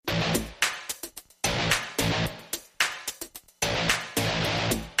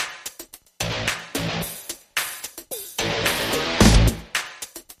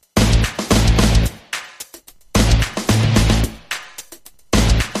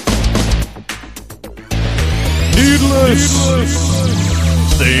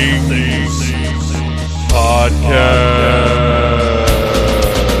Needless Things Podcast.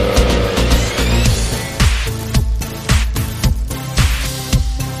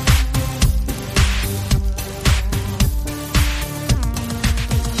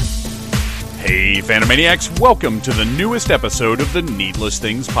 Hey, Phantomaniacs, welcome to the newest episode of the Needless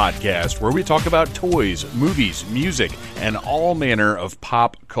Things Podcast, where we talk about toys, movies, music, and all manner of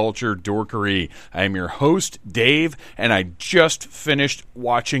pop culture dorkery. I am your host, Dave, and I just finished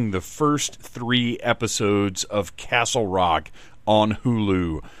watching the first 3 episodes of Castle Rock on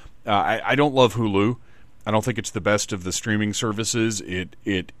Hulu. I don't love Hulu. I don't think it's the best of the streaming services.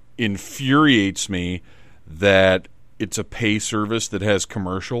 It infuriates me that it's a pay service that has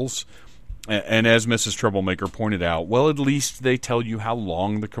commercials. And as Mrs. Troublemaker pointed out, well, at least they tell you how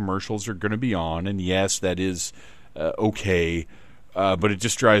long the commercials are going to be on. And yes, that is okay, but it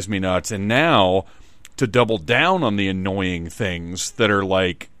just drives me nuts. And now, to double down on the annoying things that are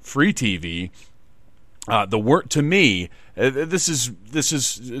like free TV, to me,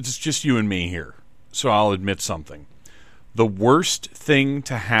 it's just you and me here. So I'll admit something. The worst thing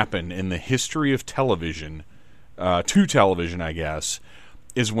to happen in the history of television, to television, I guess,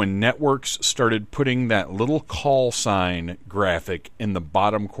 is when networks started putting that little call sign graphic in the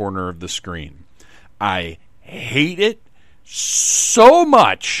bottom corner of the screen. I hate it so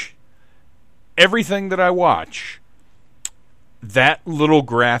much. Everything that I watch, that little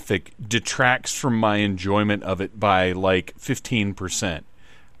graphic detracts from my enjoyment of it by like 15%.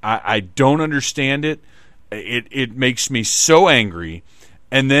 I don't understand it. It makes me so angry.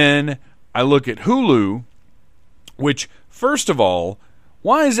 And then I look at Hulu, which, first of all,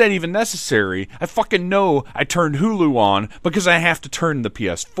 why is that even necessary? I fucking know I turned Hulu on because I have to turn the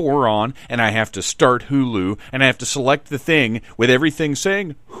PS4 on, and I have to start Hulu, and I have to select the thing with everything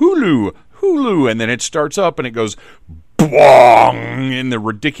saying Hulu, and then it starts up and it goes BOONG in the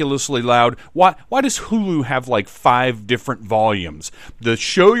ridiculously loud. Why does Hulu have like 5 different volumes? The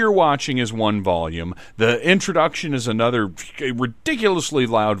show you're watching is one volume. The introduction is another ridiculously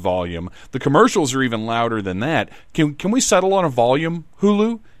loud volume. The commercials are even louder than that. Can we settle on a volume,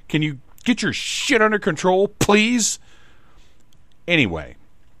 Hulu? Can you get your shit under control, please? Anyway,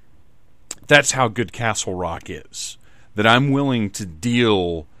 that's how good Castle Rock is. That I'm willing to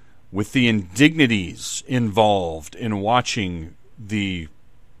deal with the indignities involved in watching the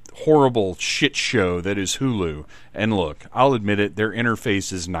horrible shit show that is Hulu. And look, I'll admit it, their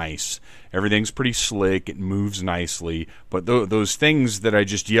interface is nice. Everything's pretty slick, it moves nicely, but those things that I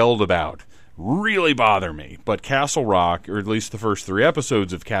just yelled about really bother me. But Castle Rock, or at least the first 3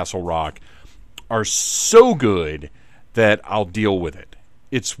 episodes of Castle Rock, are so good that I'll deal with it.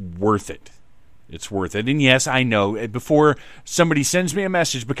 It's worth it. It's worth it. And yes, I know, before somebody sends me a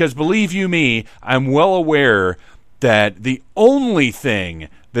message, because believe you me, I'm well aware that the only thing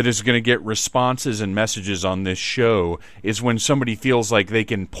that is going to get responses and messages on this show is when somebody feels like they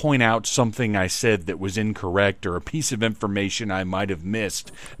can point out something I said that was incorrect or a piece of information I might have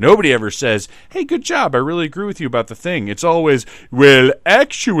missed. Nobody ever says, hey, good job, I really agree with you about the thing. It's always, well,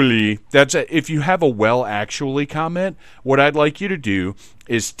 actually, if you have a well, actually comment, what I'd like you to do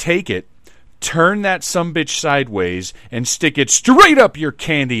is take it, turn that sumbitch sideways, and stick it straight up your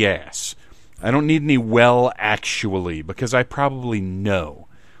candy ass. I don't need any well, actually, because I probably know.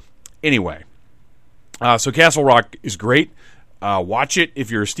 Anyway, so Castle Rock is great. Watch it. If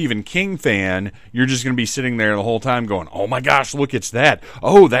you're a Stephen King fan, you're just going to be sitting there the whole time going, oh my gosh, look, it's that.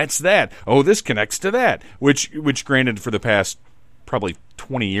 Oh, that's that. Oh, this connects to that. Which granted, for the past probably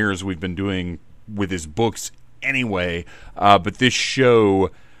 20 years we've been doing with his books anyway. But this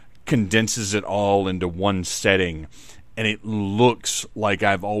show condenses it all into one setting, and it looks like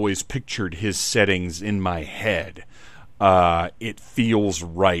I've always pictured his settings in my head. It feels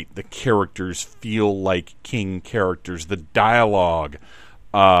right. The characters feel like King characters. The dialogue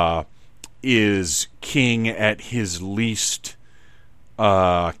is King at his least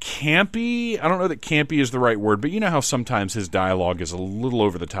campy. I don't know that campy is the right word, but you know how sometimes his dialogue is a little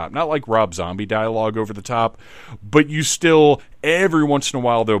over the top. Not like Rob Zombie dialogue over the top, but you still, every once in a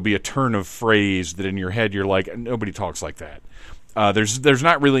while, there'll be a turn of phrase that in your head you're like, nobody talks like that. There's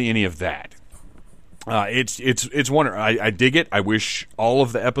not really any of that. It's wonderful. I dig it. I wish all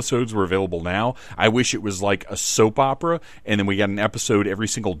of the episodes were available now. I wish it was like a soap opera, and then we got an episode every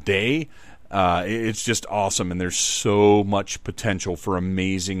single day. It's just awesome, and there's so much potential for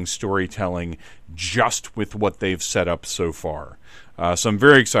amazing storytelling just with what they've set up so far. So I'm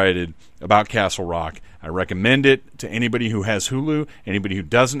very excited about Castle Rock. I recommend it to anybody who has Hulu, anybody who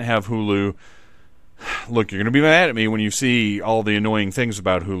doesn't have Hulu. Look, you're going to be mad at me when you see all the annoying things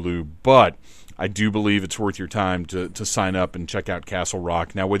about Hulu, but I do believe it's worth your time to sign up and check out Castle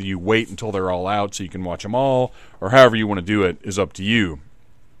Rock. Now, whether you wait until they're all out so you can watch them all, or however you want to do it, is up to you.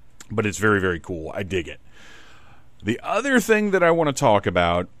 But it's very, very cool. I dig it. The other thing that I want to talk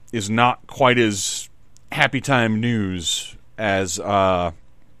about is not quite as happy time news as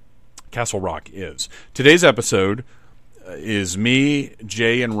Castle Rock is. Today's episode is me,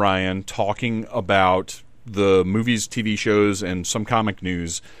 Jay, and Ryan talking about the movies, TV shows, and some comic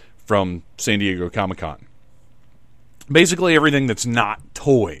news from San Diego Comic-Con. Basically everything that's not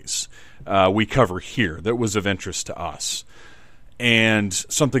toys we cover here that was of interest to us. And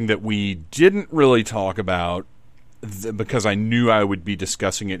something that we didn't really talk about because I knew I would be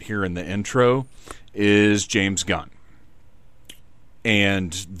discussing it here in the intro is James Gunn.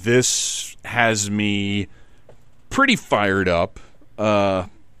 And this has me pretty fired up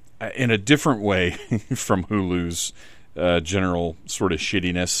in a different way from Hulu's general sort of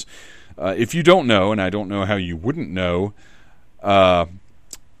shittiness. If you don't know, and I don't know how you wouldn't know,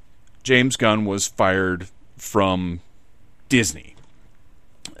 James Gunn was fired from Disney.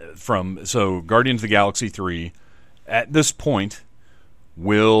 So Guardians of the Galaxy 3, at this point,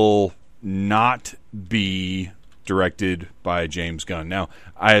 will not be directed by James Gunn. Now,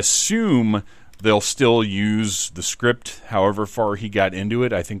 I assume they'll still use the script however far he got into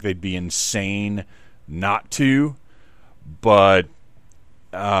it. I think they'd be insane not to. But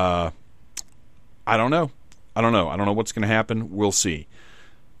I don't know. I don't know what's going to happen. We'll see.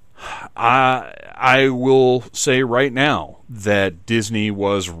 I will say right now that Disney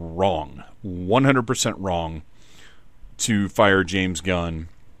was wrong, 100% wrong, to fire James Gunn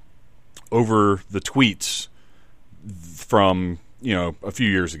over the tweets from, a few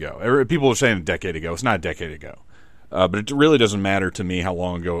years ago. People are saying a decade ago. It's not a decade ago. But it really doesn't matter to me how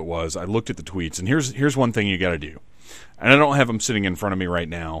long ago it was. I looked at the tweets, and here's one thing you got to do. And I don't have them sitting in front of me right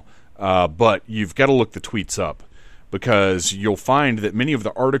now, but you've got to look the tweets up, because you'll find that many of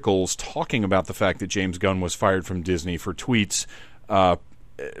the articles talking about the fact that James Gunn was fired from Disney for tweets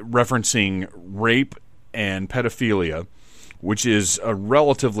referencing rape and pedophilia, which is a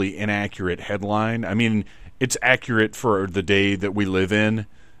relatively inaccurate headline. I mean, it's accurate for the day that we live in,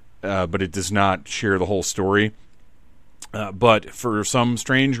 but it does not share the whole story. But for some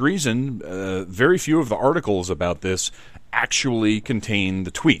strange reason, very few of the articles about this actually contain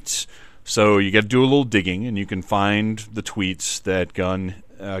the tweets. So you got to do a little digging, and you can find the tweets that Gunn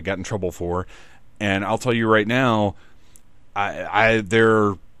got in trouble for. And I'll tell you right now,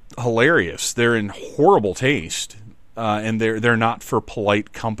 they're hilarious. They're in horrible taste, and they're not for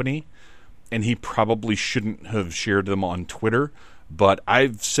polite company. And he probably shouldn't have shared them on Twitter. But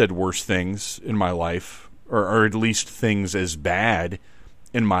I've said worse things in my life, or at least things as bad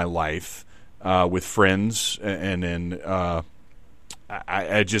in my life with friends, and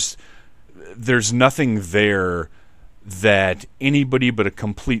I just, there's nothing there that anybody but a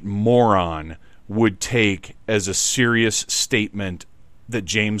complete moron would take as a serious statement that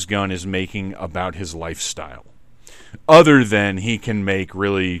James Gunn is making about his lifestyle, other than he can make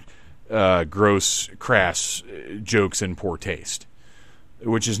really gross, crass jokes in poor taste,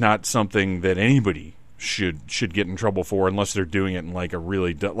 which is not something that anybody should get in trouble for, unless they're doing it in like a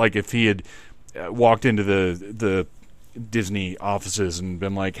really like if he had walked into the Disney offices and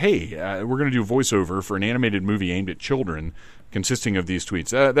been like, "Hey, we're going to do voiceover for an animated movie aimed at children, consisting of these tweets."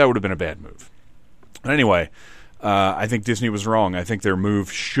 That would have been a bad move. Anyway, I think Disney was wrong. I think their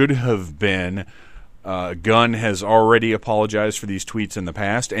move should have been. Gunn has already apologized for these tweets in the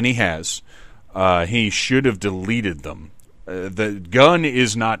past, and he has. He should have deleted them. The Gunn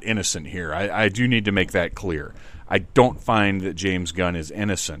is not innocent here. I do need to make that clear. I don't find that James Gunn is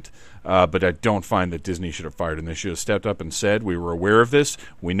innocent, but I don't find that Disney should have fired him. They should have stepped up and said, "We were aware of this.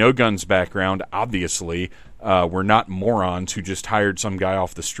 We know Gunn's background. Obviously, we're not morons who just hired some guy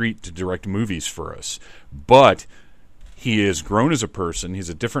off the street to direct movies for us. But he has grown as a person. He's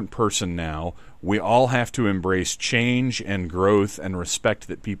a different person now. We all have to embrace change and growth and respect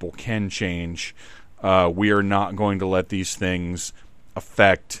that people can change. We are not going to let these things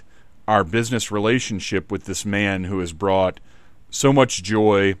affect our business relationship with this man who has brought so much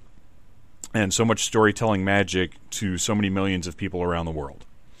joy and so much storytelling magic to so many millions of people around the world."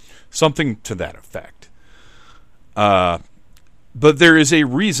 Something to that effect. But there is a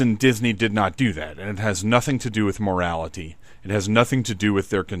reason Disney did not do that, and it has nothing to do with morality. It has nothing to do with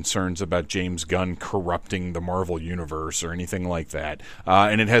their concerns about James Gunn corrupting the Marvel Universe or anything like that.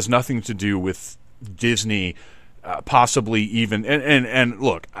 And it has nothing to do with Disney possibly even... And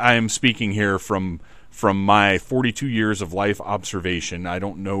look, I am speaking here from my 42 years of life observation. I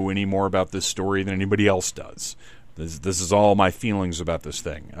don't know any more about this story than anybody else does. This is all my feelings about this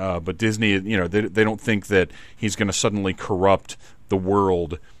thing. But Disney, they don't think that he's going to suddenly corrupt the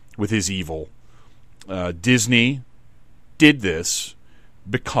world with his evil. Disney did this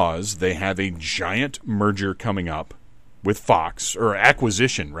because they have a giant merger coming up with Fox, or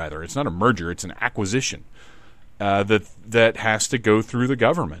acquisition, rather. It's not a merger, it's an acquisition that has to go through the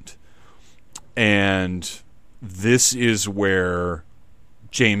government. And this is where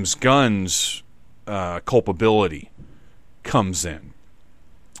James Gunn's culpability comes in.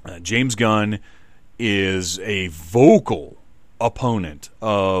 James Gunn is a vocal opponent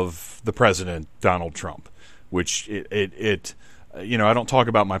of the president, Donald Trump, which I don't talk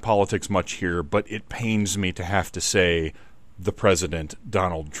about my politics much here, but it pains me to have to say the president,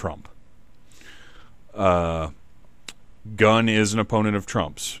 Donald Trump. Gunn is an opponent of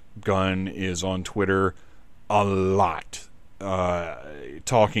Trump's. Gunn is on Twitter a lot,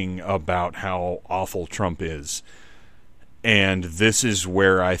 talking about how awful Trump is. And this is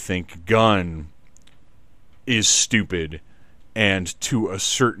where I think Gunn is stupid and to a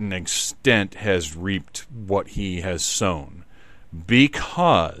certain extent has reaped what he has sown.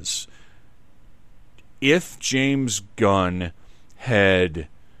 Because if James Gunn had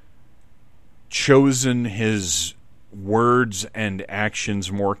chosen his words and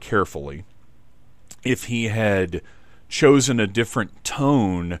actions more carefully, if he had chosen a different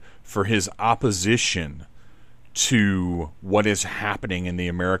tone for his opposition to what is happening in the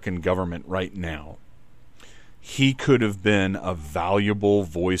American government right now, he could have been a valuable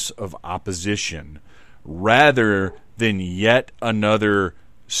voice of opposition rather than yet another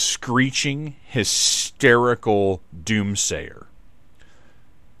screeching, hysterical doomsayer.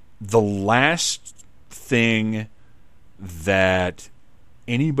 The last thing that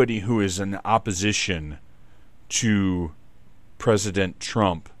anybody who is in opposition to President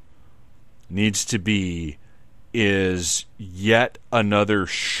Trump needs to be is yet another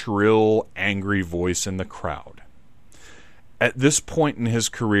shrill, angry voice in the crowd. At this point in his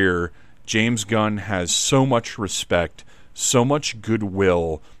career, James Gunn has so much respect, so much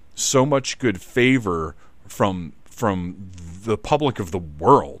goodwill, so much good favor from the public of the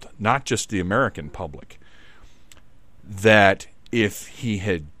world, not just the American public, that if he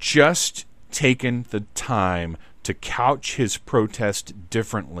had just taken the time to couch his protest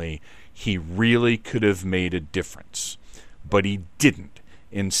differently, he really could have made a difference. But he didn't.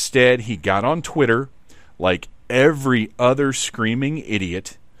 Instead, he got on Twitter like every other screaming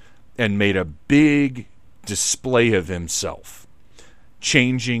idiot and made a big display of himself,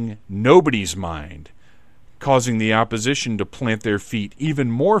 changing nobody's mind, causing the opposition to plant their feet even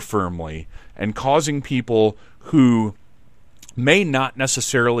more firmly, and causing people who may not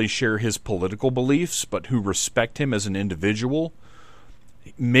necessarily share his political beliefs, but who respect him as an individual.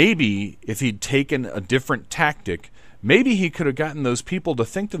 Maybe if he'd taken a different tactic, maybe he could have gotten those people to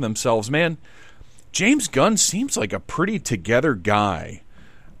think to themselves, man, James Gunn seems like a pretty together guy.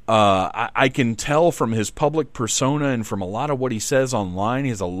 I can tell from his public persona and from a lot of what he says online,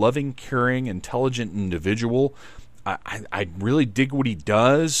 he's a loving, caring, intelligent individual. I really dig what he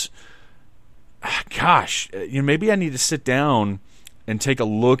does. Gosh, maybe I need to sit down and take a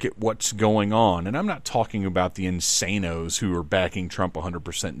look at what's going on. And I'm not talking about the insanos who are backing Trump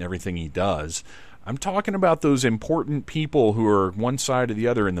 100% in everything he does. I'm talking about those important people who are one side or the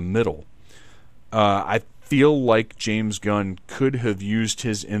other in the middle. I feel like James Gunn could have used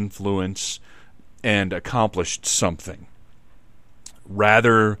his influence and accomplished something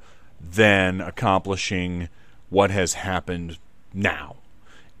rather than accomplishing what has happened now,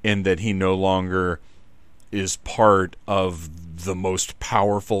 in that he no longer is part of the most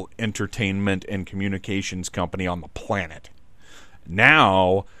powerful entertainment and communications company on the planet.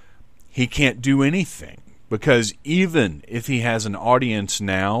 Now, he can't do anything, because even if he has an audience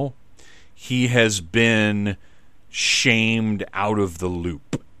now, he has been shamed out of the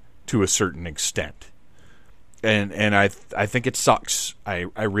loop to a certain extent. And I think it sucks. I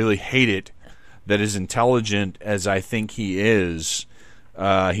really hate it that as intelligent as I think he is,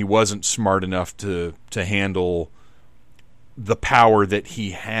 he wasn't smart enough to handle the power that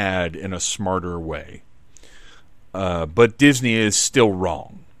he had in a smarter way. But Disney is still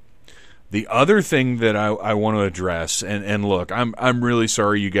wrong. The other thing that I want to address, and look, I'm really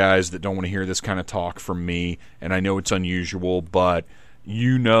sorry, you guys, that don't want to hear this kind of talk from me, and I know it's unusual, but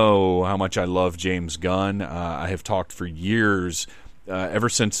you know how much I love James Gunn. I have talked for years, ever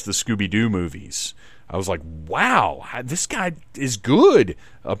since the Scooby-Doo movies. I was like, wow, this guy is good.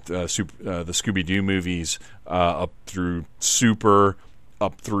 Up the Scooby-Doo movies, up through Super,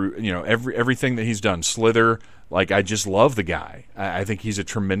 up through everything that he's done. Slither. Like, I just love the guy. I think he's a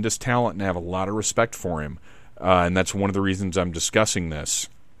tremendous talent, and I have a lot of respect for him. and that's one of the reasons I'm discussing this.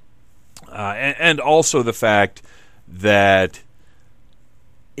 And also the fact that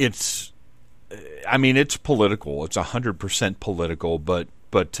it's political. It's 100% political, but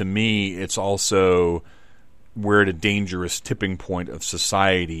to me, it's also we're at a dangerous tipping point of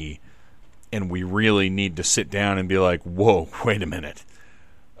society, and we really need to sit down and be like, whoa, wait a minute.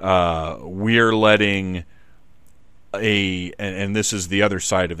 We are letting and this is the other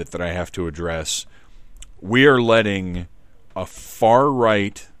side of it that I have to address, we are letting a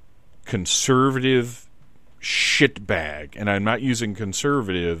far-right conservative shitbag, and I'm not using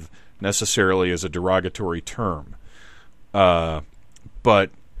conservative necessarily as a derogatory term, but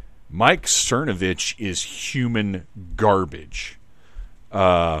Mike Cernovich is human garbage.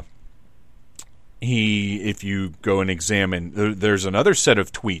 If you go and examine, there's another set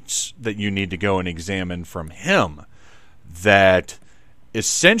of tweets that you need to go and examine from him that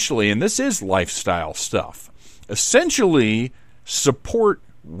essentially, and this is lifestyle stuff, essentially support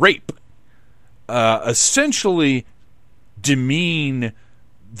rape, essentially demean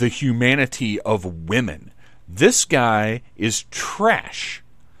the humanity of women. This guy is trash,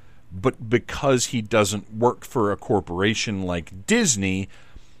 but because he doesn't work for a corporation like Disney,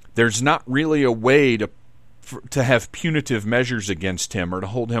 there's not really a way to have punitive measures against him or to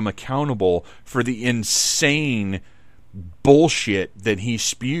hold him accountable for the insane bullshit that he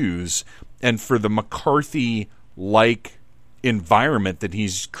spews and for the McCarthy-like environment that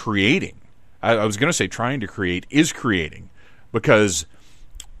he's creating. I was going to say trying to create, is creating, because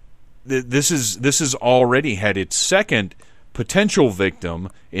this has already had its second potential victim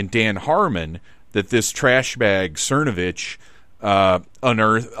in Dan Harmon that this trash bag Cernovich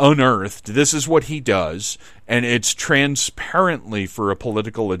unearthed. This is what he does, and it's transparently for a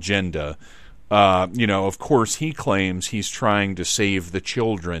political agenda. Of course, he claims he's trying to save the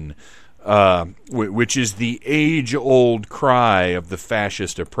children, which is the age-old cry of the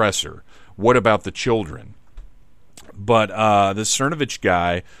fascist oppressor. What about the children? But this Cernovich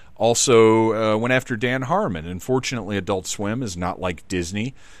guy also went after Dan Harmon. Unfortunately, Adult Swim is not like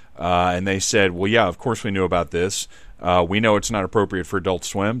Disney, and they said, well, yeah, of course we knew about this. We know it's not appropriate for Adult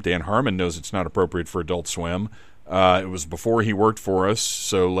Swim. Dan Harmon knows it's not appropriate for Adult Swim. It was before he worked for us,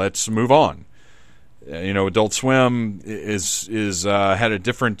 so let's move on. Adult Swim is had a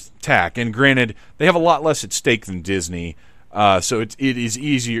different tack, and granted, they have a lot less at stake than Disney, so it is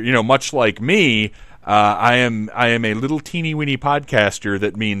easier. Much like me, I am a little teeny weeny podcaster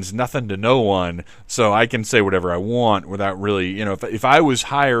that means nothing to no one, so I can say whatever I want without really, if I was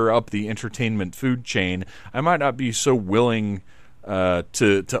higher up the entertainment food chain, I might not be so willing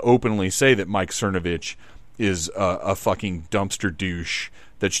to openly say that Mike Cernovich is a fucking dumpster douche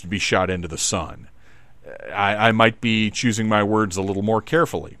that should be shot into the sun. I might be choosing my words a little more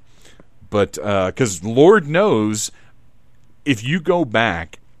carefully, but because Lord knows, if you go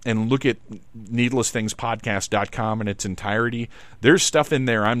back and look at needlessthingspodcast.com in its entirety, there's stuff in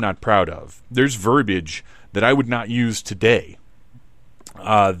there I'm not proud of. There's verbiage that I would not use today.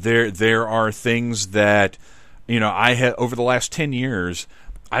 There are things that, I have over the last 10 years,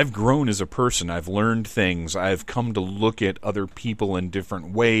 I've grown as a person. I've learned things. I've come to look at other people in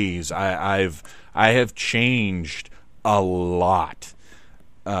different ways. I have changed a lot.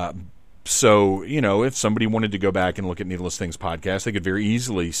 So, if somebody wanted to go back and look at Needless Things podcast, they could very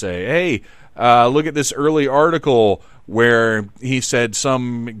easily say, hey, look at this early article where he said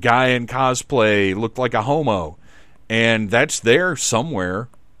some guy in cosplay looked like a homo. And that's there somewhere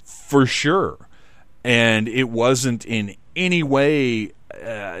for sure. And it wasn't in any way,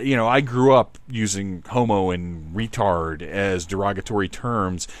 I grew up using homo and retard as derogatory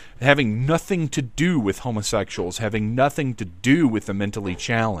terms, having nothing to do with homosexuals, having nothing to do with the mentally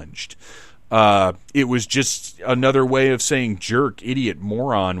challenged. It was just another way of saying jerk, idiot,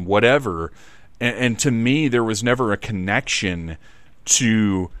 moron, whatever. And to me, there was never a connection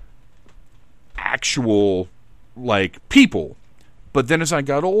to actual, people. But then as I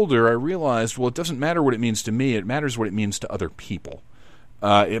got older, I realized, well, it doesn't matter what it means to me. It matters what it means to other people.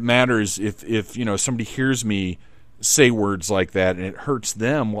 It matters if somebody hears me say words like that and it hurts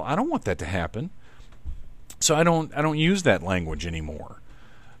them. Well, I don't want that to happen, so I don't use that language anymore.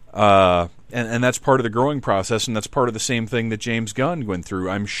 And that's part of the growing process, and that's part of the same thing that James Gunn went through,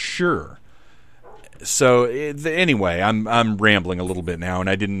 I'm sure. So anyway, I'm rambling a little bit now, and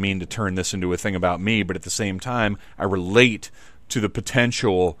I didn't mean to turn this into a thing about me, but at the same time, I relate to the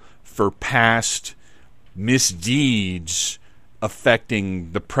potential for past misdeeds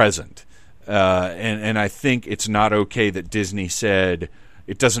affecting the present. And I think it's not okay that Disney said,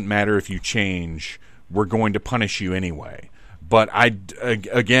 it doesn't matter if you change, we're going to punish you anyway. But I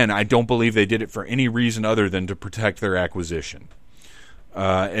don't believe they did it for any reason other than to protect their acquisition.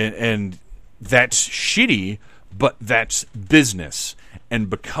 And that's shitty, but that's business. And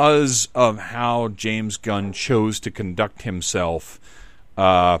because of how James Gunn chose to conduct himself,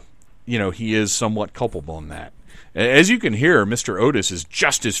 he is somewhat culpable in that. As you can hear, Mr. Otis is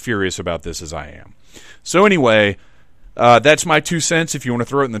just as furious about this as I am. So anyway, that's my 2 cents. If you want to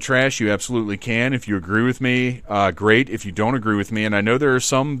throw it in the trash, you absolutely can. If you agree with me, great. If you don't agree with me, and I know there are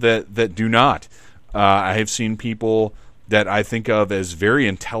some that do not. I have seen people that I think of as very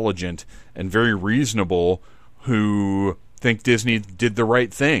intelligent and very reasonable who think Disney did the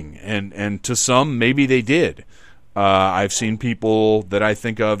right thing. And to some, maybe they did. I've seen people that I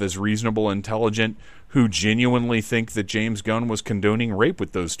think of as reasonable, intelligent, who genuinely think that James Gunn was condoning rape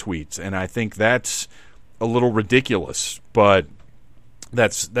with those tweets. And I think that's a little ridiculous. But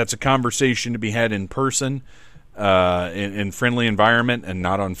that's a conversation to be had in person, in friendly environment, and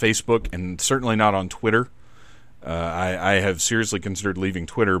not on Facebook, and certainly not on Twitter. I have seriously considered leaving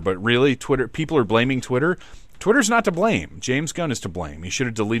Twitter, but really, Twitter, people are blaming Twitter. Twitter's not to blame. James Gunn is to blame. He should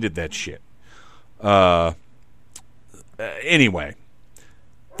have deleted that shit. Anyway,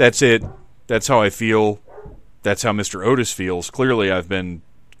 that's it. That's how I feel. That's how Mr. Otis feels. Clearly, I've been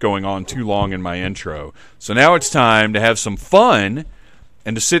going on too long in my intro. So now it's time to have some fun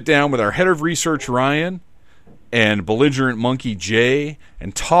and to sit down with our head of research, Ryan, and belligerent monkey, Jay,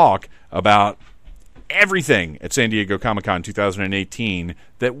 and talk about everything at San Diego Comic-Con 2018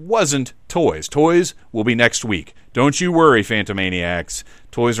 that wasn't toys. Toys will be next week. Don't you worry, Phantomaniacs.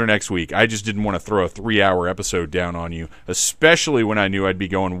 Toys are next week. I just didn't want to throw a 3-hour episode down on you, especially when I knew I'd be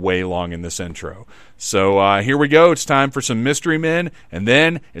going way long in this intro. So here we go. It's time for some Mystery Men, and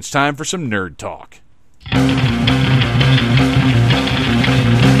then it's time for some nerd talk.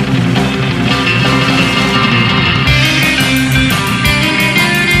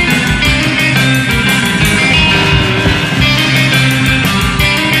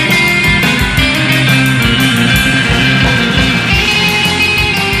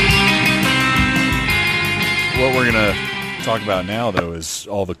 What we're going to talk about now, though, is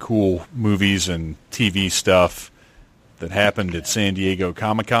all the cool movies and TV stuff that happened at San Diego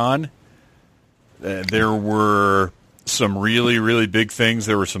Comic-Con. There were some really, really big things.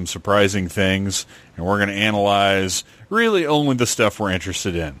 There were some surprising things, and we're going to analyze really only the stuff we're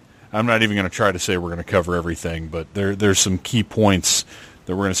interested in. I'm not even going to try to say we're going to cover everything, but there's some key points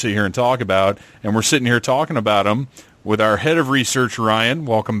that we're going to sit here and talk about, and we're sitting here talking about them with our head of research, Ryan.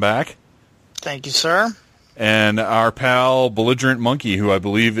 Welcome back. Thank you, sir. And our pal Belligerent Monkey, who I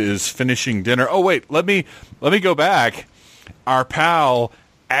believe is finishing dinner. Oh, wait, let me go back. Our pal,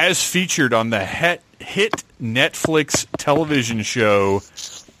 as featured on the hit Netflix television show,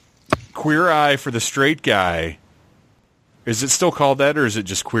 Queer Eye for the Straight Guy. Is it still called that, or is it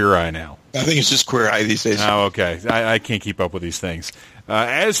just Queer Eye now? I think it's just Queer Eye these days. Oh, okay. I can't keep up with these things.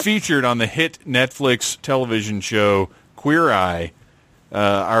 As featured on the hit Netflix television show, Queer Eye,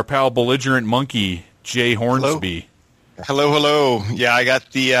 our pal Belligerent Monkey, Jay Hornsby. Hello. Yeah, I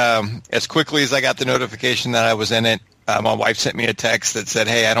got the, as quickly as I got the notification that I was in it, my wife sent me a text that said,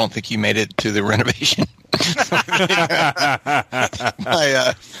 "Hey, I don't think you made it to the renovation."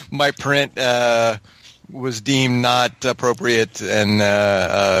 My print was deemed not appropriate, and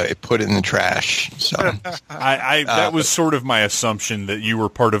it put it in the trash. So that was sort of my assumption that you were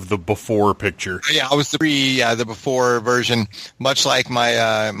part of the before picture. Yeah, I was the before version. Much like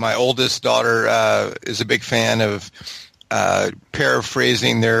my oldest daughter is a big fan of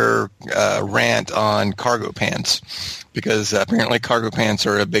paraphrasing their rant on cargo pants, because apparently cargo pants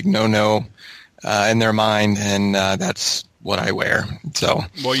are a big no-no in their mind, and that's what I wear. So,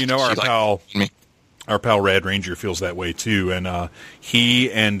 well, our pal Rad Ranger feels that way too, and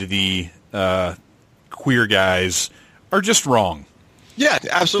he and the queer guys are just wrong. Yeah,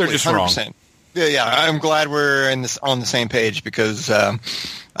 absolutely, they're just 100%. Wrong. Yeah. I'm glad we're on the same page, because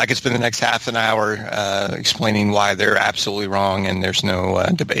I could spend the next half an hour explaining why they're absolutely wrong, and there's no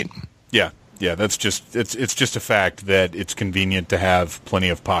debate. Yeah. That's just it's just a fact that it's convenient to have plenty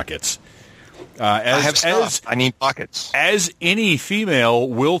of pockets. I need pockets. As any female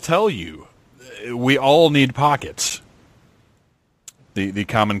will tell you, we all need pockets. The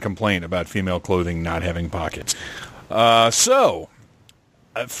common complaint about female clothing not having pockets. So,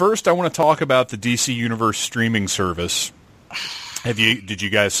 first I want to talk about the DC Universe streaming service. Did you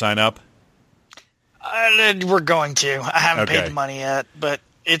guys sign up? We're going to. I haven't paid the money yet, but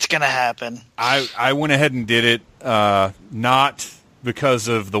it's going to happen. I went ahead and did it, not because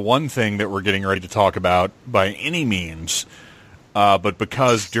of the one thing that we're getting ready to talk about by any means, but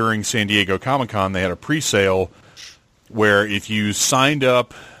because during San Diego Comic-Con they had a pre-sale where if you signed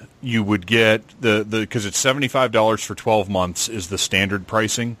up, you would get because it's $75 for 12 months is the standard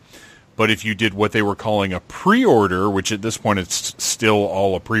pricing. But if you did what they were calling a pre-order, which at this point it's still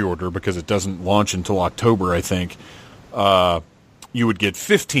all a pre-order because it doesn't launch until October, I think, you would get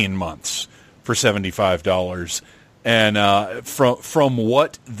 15 months for $75. And from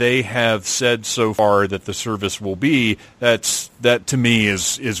what they have said so far that the service will be, that to me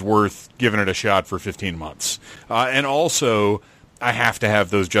is worth giving it a shot for 15 months. And also, I have to have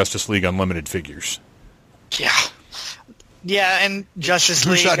those Justice League Unlimited figures. Yeah, and Justice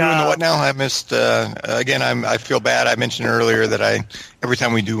League. Who's not doing the what now? I missed. Again, I feel bad. I mentioned earlier that every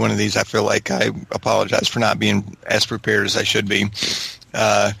time we do one of these, I feel like I apologize for not being as prepared as I should be.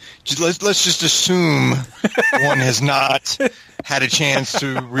 Let's just assume one has not had a chance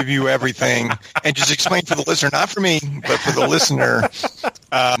to review everything and just explain for the listener, not for me, but for the listener,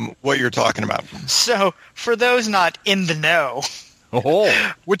 what you're talking about. So, for those not in the know.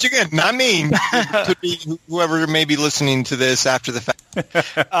 Which again, not me. Could be whoever may be listening to this after the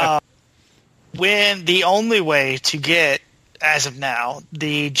fact. When the only way to get, as of now,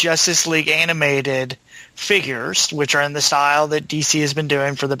 the Justice League animated figures, which are in the style that DC has been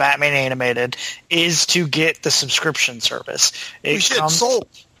doing for the Batman animated, is to get the subscription service. Sold.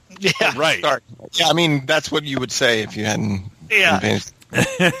 Yeah, right. Sorry. Yeah, I mean that's what you would say if you hadn't. Yeah.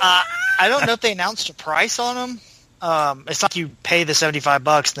 I don't know if they announced a price on them. It's not you pay the $75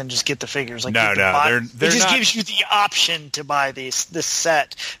 and then just get the figures. Like no, it just gives you the option to buy this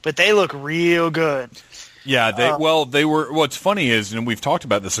set, but they look real good. Yeah, they were. What's funny is, and we've talked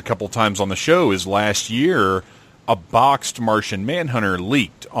about this a couple times on the show, is last year a boxed Martian Manhunter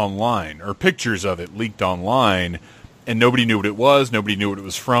leaked online, or pictures of it leaked online, and nobody knew what it was. Nobody knew what it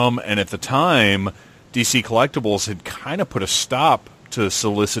was from, and at the time, DC Collectibles had kind of put a stop to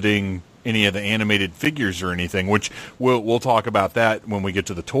soliciting any of the animated figures or anything, which we'll talk about that when we get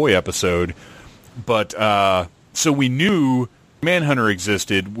to the toy episode. But so we knew Manhunter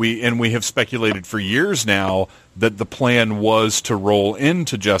existed. We have speculated for years now that the plan was to roll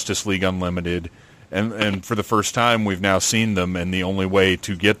into Justice League Unlimited, and for the first time we've now seen them, and the only way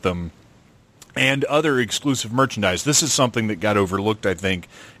to get them and other exclusive merchandise. This is something that got overlooked, I think,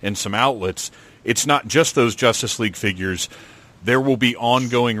 in some outlets. It's not just those Justice League figures. There will be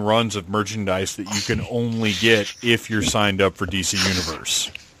ongoing runs of merchandise that you can only get if you're signed up for DC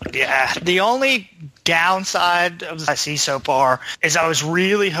Universe. Yeah, the only downside of I see so far is I was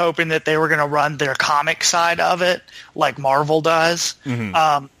really hoping that they were going to run their comic side of it like Marvel does.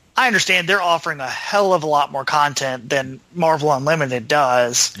 Mm-hmm. I understand they're offering a hell of a lot more content than Marvel Unlimited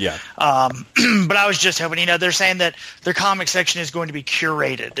does. Yeah. But I was just hoping, they're saying that their comic section is going to be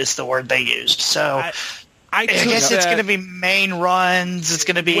curated is the word they used. So I guess it's going to be main runs. It's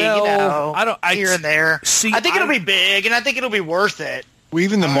going to be, here and there. I think it'll be big, and I think it'll be worth it. Well,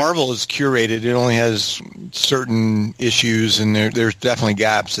 even the Marvel is curated. It only has certain issues, and there's definitely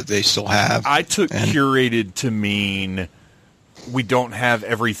gaps that they still have. I took curated to mean we don't have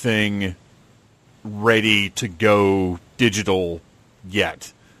everything ready to go digital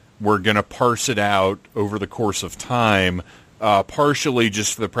yet. We're going to parse it out over the course of time. Partially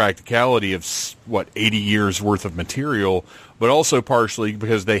just for the practicality of 80 years worth of material, but also partially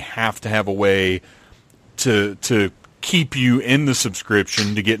because they have to have a way to keep you in the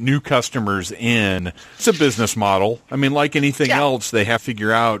subscription to get new customers in. It's a business model. I mean, like anything else, they have to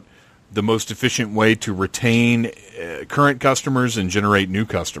figure out the most efficient way to retain current customers and generate new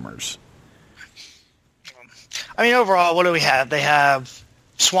customers. I mean, overall, what do we have? They have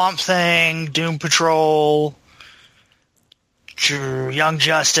Swamp Thing, Doom Patrol, Young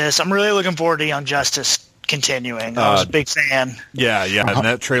Justice. I'm really looking forward to Young Justice continuing. I was a big fan. Yeah, and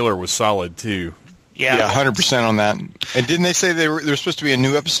that trailer was solid too. Yeah, 100% on that. And didn't they say there's supposed to be a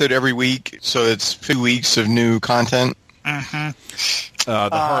new episode every week? So it's 2 weeks of new content. Mm-hmm.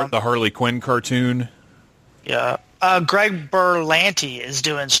 The Harley Quinn cartoon. Yeah, Greg Berlanti is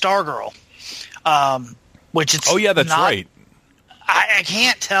doing Stargirl, which it's that's right. I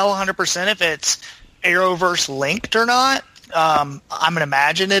can't tell 100% if it's Arrowverse linked or not. I'm going to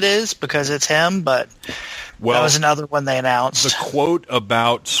imagine it is because it's him, but that was another one they announced. The quote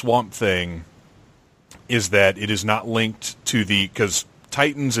about Swamp Thing is that it is not linked to because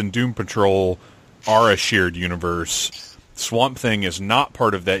Titans and Doom Patrol are a shared universe. Swamp Thing is not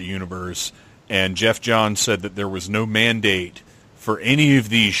part of that universe, and Jeff Johns said that there was no mandate for any of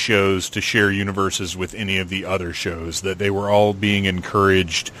these shows to share universes with any of the other shows, that they were all being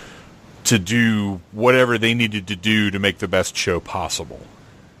encouraged to do whatever they needed to do to make the best show possible.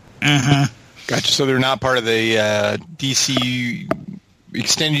 Mm-hmm. Gotcha. So they're not part of the DC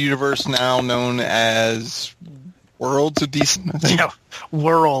extended universe now known as Worlds of DC, I think. Yeah,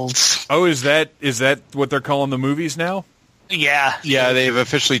 Worlds. Oh, is that what they're calling the movies now? Yeah. Yeah, they've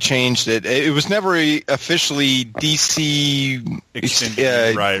officially changed it. It was never officially DC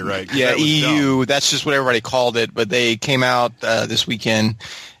Extended, right. Yeah, That was EU. dumb. That's just what everybody called it. But they came out this weekend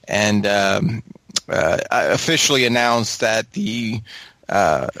and officially announced that the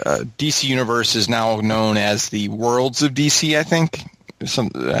DC Universe is now known as the Worlds of DC, I think.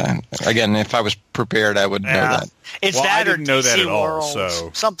 Again, if I was prepared, I would know that. It's Well, that I or didn't know DC that at all, Worlds. so.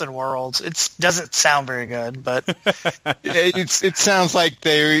 Something Worlds. It doesn't sound very good, but It sounds like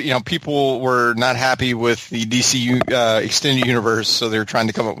people were not happy with the DC extended universe, so they're trying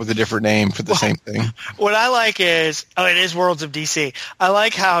to come up with a different name for the same thing. what I like is, it is Worlds of DC. I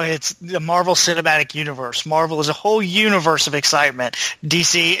like how it's the Marvel Cinematic Universe. Marvel is a whole universe of excitement.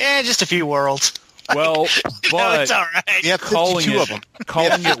 DC, just a few worlds. Well, but it's all right. Yeah, calling 52 of them.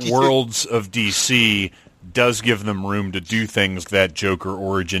 calling Yeah, it Worlds of DC does give them room to do things that Joker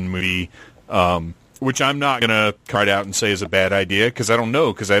origin movie, which I'm not going to card out and say is a bad idea because I don't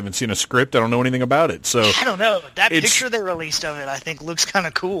know because I haven't seen a script. I don't know anything about it. So I don't know. That It's- picture they released of it, I think, looks kind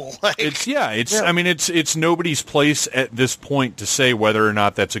of cool. I mean, it's nobody's place at this point to say whether or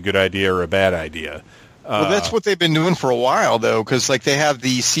not that's a good idea or a bad idea. Well, that's what they've been doing for a while, though, because they have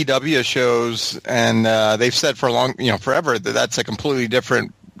the CW shows, and they've said for forever that that's a completely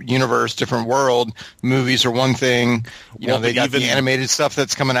different universe, different world. Movies are one thing. Well, They but got even- the animated stuff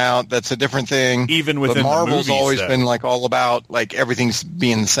that's coming out. That's a different thing. Even within but the Marvel's movies, always though. been all about everything's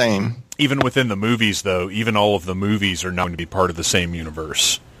being the same. Even within the movies, though, even all of the movies are not going to be part of the same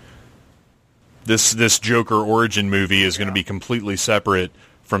universe. This Joker origin movie is going to be completely separate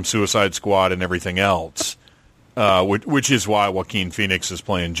from Suicide Squad and everything else, which is why Joaquin Phoenix is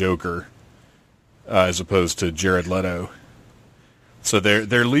playing Joker as opposed to Jared Leto. So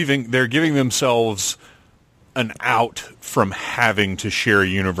they're giving themselves an out from having to share a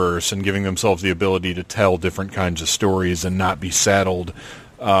universe and giving themselves the ability to tell different kinds of stories and not be saddled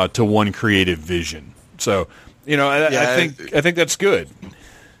to one creative vision. So, I think that's good.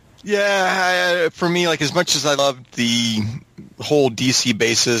 Yeah, for me, as much as I loved the whole DC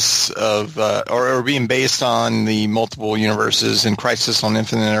basis of, or being based on the multiple universes and Crisis on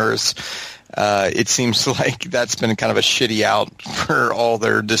Infinite Earths, it seems like that's been kind of a shitty out for all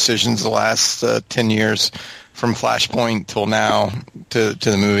their decisions the last 10 years, from Flashpoint till now to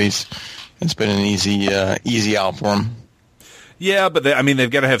the movies. It's been an easy out for them. Yeah, but they've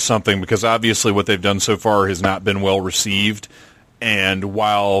got to have something because obviously what they've done so far has not been well received. And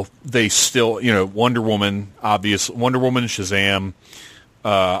while they still, Wonder Woman, Shazam,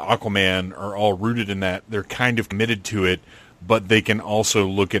 Aquaman are all rooted in that, they're kind of committed to it, but they can also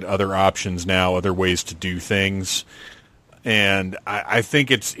look at other options now, other ways to do things. And I think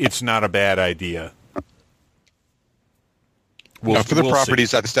it's not a bad idea. For the we'll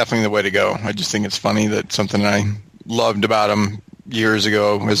properties, see. that's definitely the way to go. I just think it's funny that something I loved about them years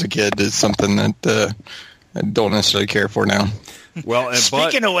ago as a kid is something that I don't necessarily care for now. Well,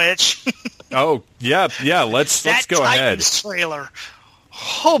 Speaking of which, oh yeah, let's go ahead. Titans trailer.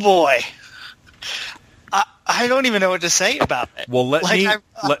 Oh boy, I don't even know what to say about it. Well, let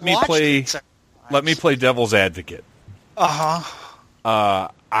me play devil's advocate. I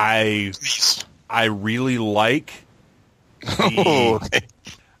really like.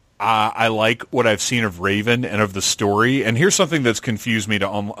 I like what I've seen of Raven and of the story. And here's something that's confused me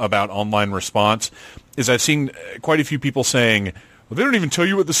about online response, is I've seen quite a few people saying, well, they don't even tell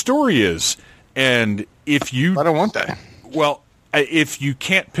you what the story is. And if you... I don't want that. Well, if you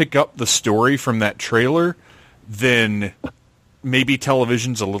can't pick up the story from that trailer, then maybe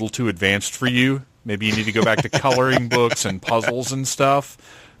television's a little too advanced for you. Maybe you need to go back to coloring books and puzzles and stuff,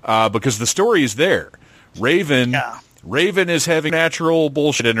 because the story is there. Raven is having natural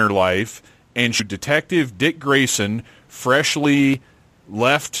bullshit in her life, and Detective Dick Grayson, freshly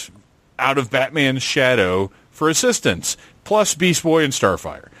left out of Batman's shadow for assistance, plus Beast Boy and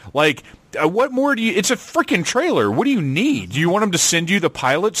Starfire. What more do you... It's a freaking trailer. What do you need? Do you want them to send you the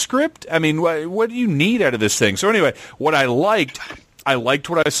pilot script? I mean, what do you need out of this thing? So anyway, what I liked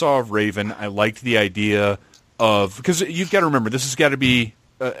what I saw of Raven. I liked the idea of... Because you've got to remember, this has got to be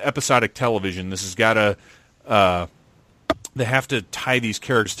episodic television. This has got to... they have to tie these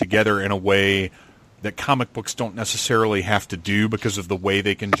characters together in a way that comic books don't necessarily have to do because of the way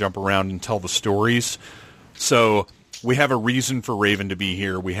they can jump around and tell the stories. So we have a reason for Raven to be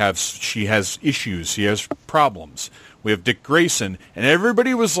here. She has issues. She has problems. We have Dick Grayson, and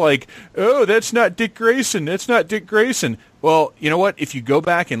everybody was like, oh, that's not Dick Grayson. That's not Dick Grayson. Well, you know what? If you go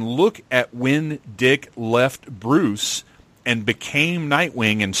back and look at when Dick left Bruce and became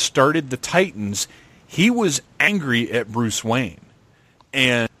Nightwing and started the Titans, he was angry at Bruce Wayne.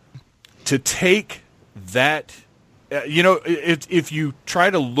 And to take that, if you try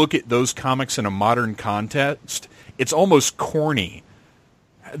to look at those comics in a modern context, it's almost corny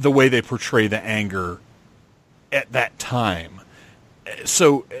the way they portray the anger at that time.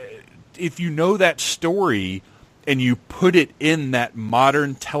 So if you know that story and you put it in that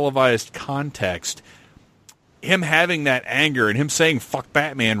modern televised context, him having that anger and him saying fuck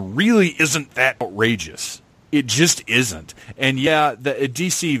Batman really isn't that outrageous. It just isn't. And yeah, the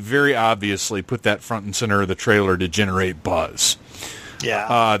DC very obviously put that front and center of the trailer to generate buzz.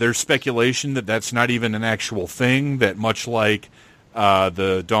 Yeah. There's speculation that that's not even an actual thing, that much like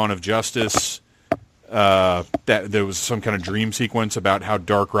the Dawn of Justice, that there was some kind of dream sequence about how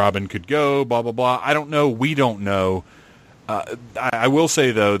dark Robin could go, blah, blah, blah. I don't know. We don't know. I will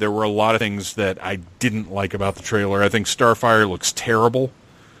say, though, there were a lot of things that I didn't like about the trailer. I think Starfire looks terrible.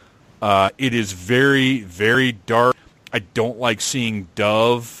 It is very, very dark. I don't like seeing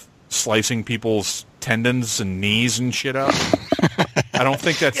Dove slicing people's tendons and knees and shit up. I don't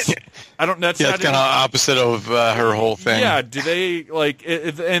think that's... That's kind of opposite of her whole thing. Yeah, do they,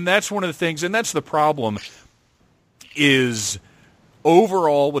 and that's one of the things, and that's the problem, is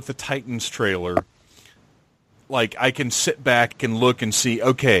overall with the Titans trailer, I can sit back and look and see,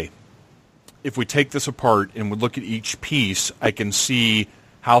 okay, if we take this apart and we look at each piece, I can see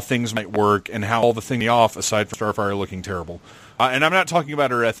how things might work and how all the thing off, aside from Starfire looking terrible. And I'm not talking about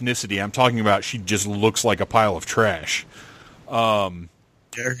her ethnicity. I'm talking about she just looks like a pile of trash.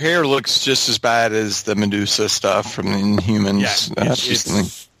 Her hair looks just as bad as the Medusa stuff from the Inhumans. Yeah,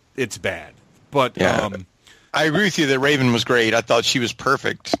 it's bad. But yeah. I agree with you that Raven was great. I thought she was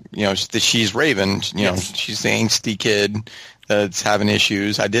perfect. That she's Raven. Yes. She's the angsty kid that's having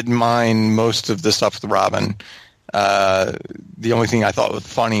issues. I didn't mind most of the stuff with Robin. The only thing I thought was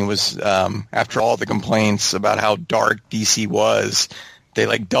funny was after all the complaints about how dark DC was, they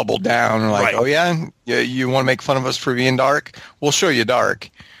doubled down and right. Oh yeah, you want to make fun of us for being dark? We'll show you dark.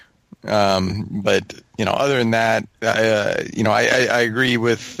 But other than that, I agree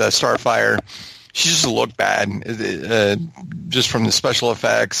with Starfire. She just looked bad, just from the special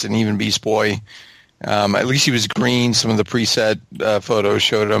effects and even Beast Boy. At least he was green. Some of the preset photos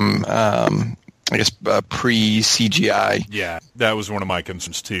showed him. I guess pre-CGI. Yeah, that was one of my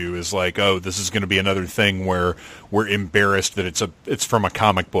concerns too, is this is going to be another thing where we're embarrassed that it's from a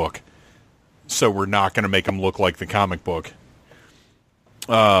comic book, so we're not going to make them look like the comic book.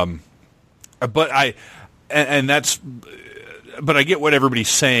 But I get what everybody's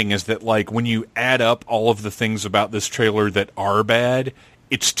saying is that when you add up all of the things about this trailer that are bad,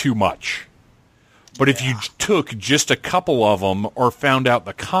 it's too much. But if you took just a couple of them or found out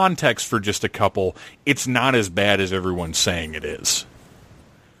the context for just a couple, it's not as bad as everyone's saying it is.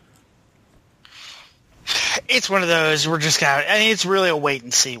 It's one of those, we're just it's really a wait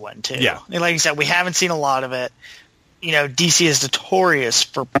and see one, too. Yeah. Like you said, we haven't seen a lot of it. DC is notorious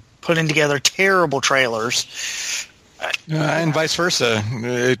for putting together terrible trailers. And vice versa.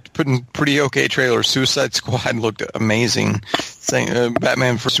 Putting pretty okay trailers. Suicide Squad looked amazing.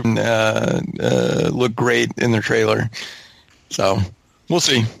 Batman vs. Superman looked great in their trailer. So, we'll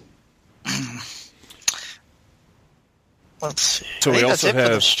see. Let's see. So we also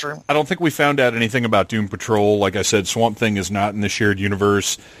have... I don't think we found out anything about Doom Patrol. Like I said, Swamp Thing is not in the shared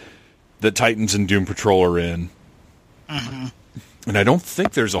universe that Titans and Doom Patrol are in. Mm-hmm. And I don't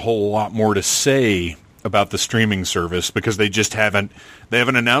think there's a whole lot more to say about the streaming service because they haven't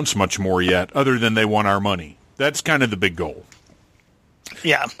announced much more yet other than they want our money. That's kind of the big goal.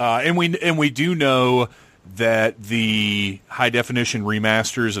 Yeah. And we do know that the high definition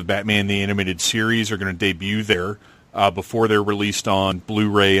remasters of Batman the Animated Series are going to debut there before they're released on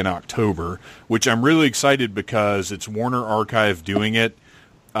Blu-ray in October, which I'm really excited because it's Warner Archive doing it.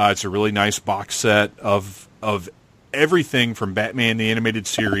 It's a really nice box set of everything from Batman the Animated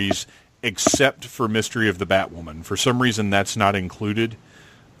Series except for Mystery of the Batwoman. For some reason, that's not included,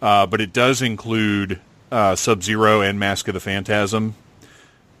 but it does include Sub-Zero and Mask of the Phantasm.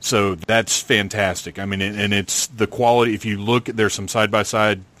 So that's fantastic. I mean, and it's the quality. If you look, there's some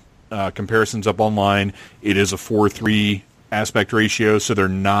side-by-side comparisons up online. It is a 4:3 aspect ratio, so they're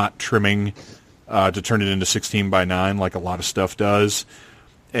not trimming to turn it into 16:9 like a lot of stuff does.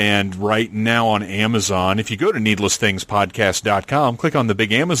 And right now on Amazon, if you go to needlessthingspodcast.com, click on the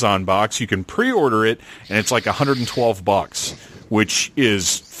big Amazon box, you can pre-order it, and it's like $112, which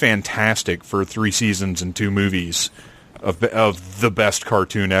is fantastic for 3 seasons and 2 movies of the best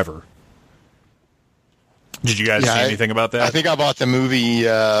cartoon ever. Did you guys see anything about that? I think I bought the movie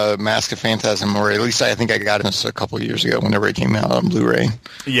Mask of Phantasm, or at least I think I got it a couple of years ago whenever it came out on Blu-ray.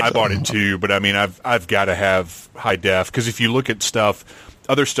 Yeah, I bought it too, but I mean, I've got to have high def, because if you look at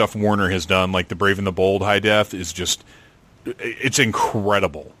other stuff Warner has done, like the Brave and the Bold high def, is just, it's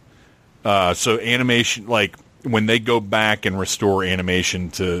incredible. So animation, like when they go back and restore animation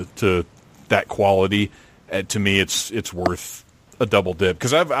to that quality, to me, it's worth a double dip,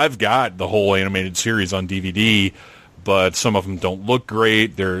 because I've got the whole animated series on DVD, but some of them don't look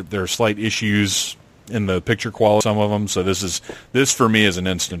great. There are slight issues in the picture quality, some of them. So this for me is an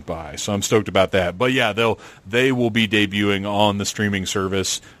instant buy. So I'm stoked about that. But yeah, they will be debuting on the streaming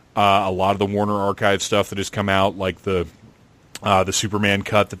service. A lot of the Warner Archive stuff that has come out, like the Superman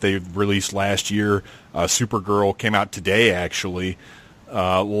cut that they released last year, Supergirl came out today actually.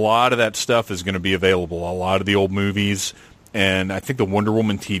 A lot of that stuff is going to be available. A lot of the old movies. And I think the Wonder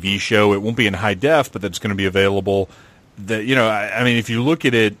Woman TV show, it won't be in high def, but that's going to be available. I mean, if you look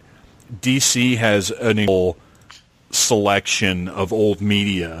at it, DC has an equal selection of old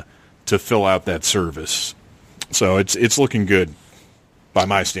media to fill out that service. So it's looking good by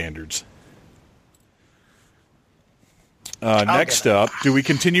my standards. Next up, do we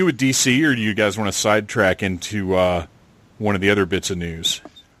continue with DC, or do you guys want to sidetrack into one of the other bits of news?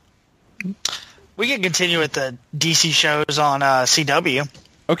 We can continue with the DC shows on CW.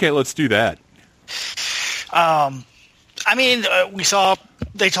 Okay, let's do that. I mean, we saw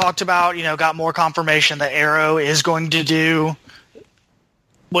they talked about, got more confirmation that Arrow is going to do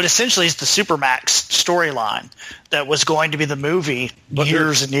what essentially is the Supermax storyline that was going to be the movie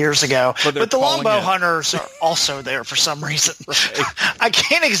years and years ago. But the Longbow Hunters are also there for some reason. Right. I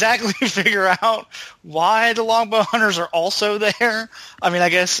can't exactly figure out why the Longbow Hunters are also there. I mean, I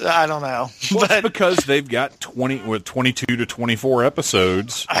guess, I don't know. Well, it's because they've got 22 to 24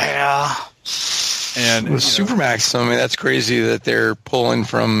 episodes. Yeah. And with Supermax, I mean, that's crazy that they're pulling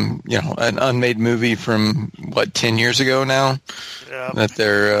from, an unmade movie from, 10 years ago now? Yeah. That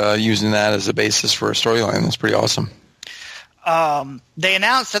they're using that as a basis for a storyline. That's pretty awesome. They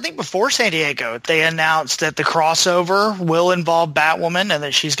announced, I think before San Diego, they announced that the crossover will involve Batwoman and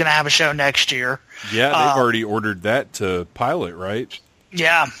that she's going to have a show next year. Yeah, they've already ordered that to pilot, right?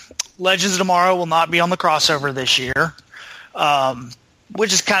 Yeah. Legends of Tomorrow will not be on the crossover this year.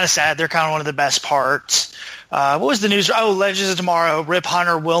 Which is kind of sad. They're kind of one of the best parts. What was the news? Oh, Legends of Tomorrow. Rip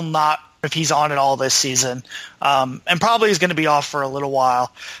Hunter will not, if he's on at all this season, and probably is going to be off for a little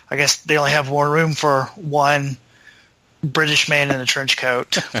while. I guess they only have more room for one British man in a trench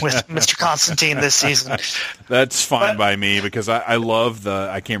coat with Mr. Constantine this season. That's fine by me, because I love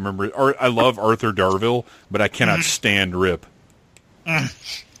I can't remember, or I love Arthur Darvill, but I cannot stand Rip. I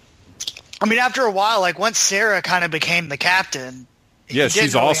mean, after a while, like once Sarah kind of became the captain, yeah,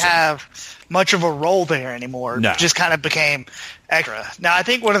 she's awesome. Didn't really have much of a role there anymore. No. Just kind of became extra. Now, I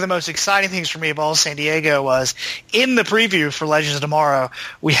think one of the most exciting things for me of all San Diego was in the preview for Legends of Tomorrow,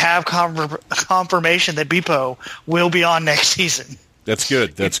 we have confirmation that Beepo will be on next season. That's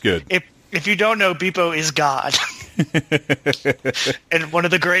good. That's good. If you don't know, Beepo is God. And one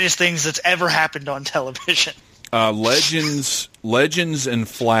of the greatest things that's ever happened on television. Legends and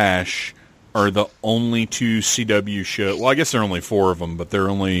Flash are the only two CW shows. Well, I guess there are only 4 of them, but they're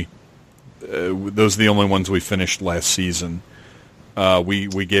only those are the only ones we finished last season.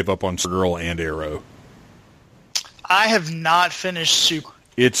 We gave up on Supergirl and Arrow. I have not finished Super.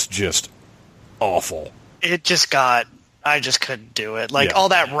 It's just awful. I just couldn't do it. All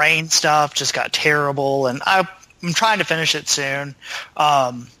that rain stuff just got terrible, and I'm trying to finish it soon.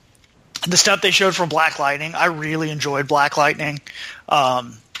 The stuff they showed from Black Lightning, I really enjoyed Black Lightning.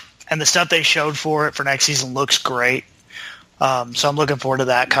 And the stuff they showed for it for next season looks great. So I'm looking forward to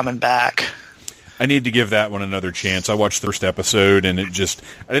that coming back. I need to give that one another chance. I watched the first episode, and I didn't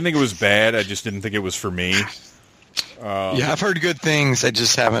think it was bad. I just didn't think it was for me. Yeah, I've heard good things. I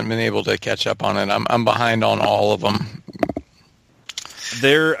just haven't been able to catch up on it. I'm behind on all of them.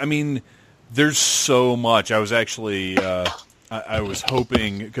 There's so much. I was actually, I was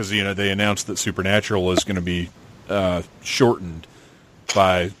hoping, because, they announced that Supernatural is going to be shortened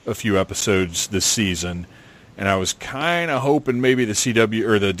by a few episodes this season, and I was kind of hoping maybe the CW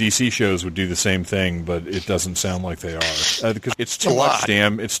or the DC shows would do the same thing, but it doesn't sound like they are, because it's too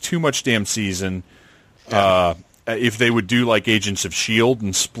much damn season. Yeah. If they would do like Agents of S.H.I.E.L.D.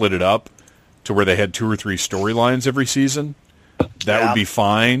 and split it up to where they had 2 or 3 storylines every season, that would be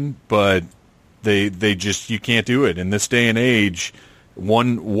fine, but they just, you can't do it in this day and age.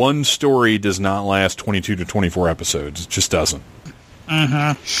 One story does not last 22 to 24 episodes. It just doesn't.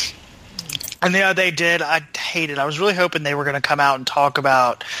 Mm-hmm. And yeah, they did. I hated. I was really hoping they were going to come out and talk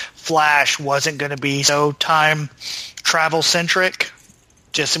about Flash wasn't going to be so time travel centric.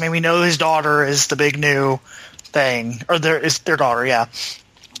 Just, I mean, we know his daughter is the big new thing, or their daughter, yeah.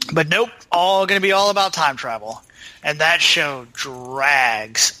 But nope, all going to be all about time travel, and that show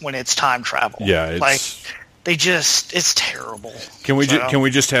drags when it's time travel. Yeah, it's... like it's terrible. Can we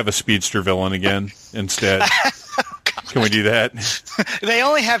just have a speedster villain again instead? Can we do that? They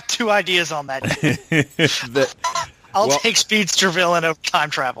only have 2 ideas on that. I'll take speedster villain over time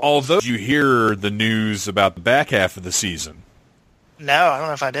travel. Although you hear the news about the back half of the season. No, I don't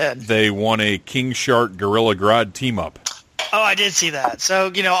know if I did. They want a King Shark Gorilla Grodd team up. Oh, I did see that.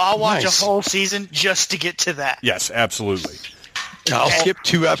 So, I'll watch a whole season just to get to that. Yes, absolutely. I'll skip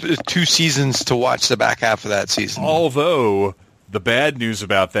 2 seasons to watch the back half of that season. Although the bad news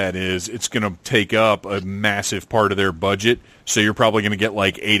about that is it's going to take up a massive part of their budget, so you're probably going to get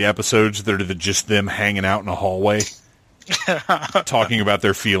like 8 episodes that are just them hanging out in a hallway talking about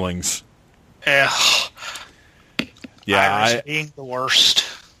their feelings. Yeah, Irish being the worst.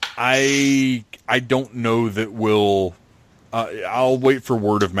 I don't know that we'll... I'll wait for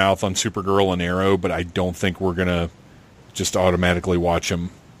word of mouth on Supergirl and Arrow, but I don't think we're going to just automatically watch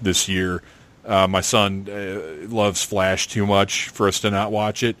them this year. My son loves Flash too much for us to not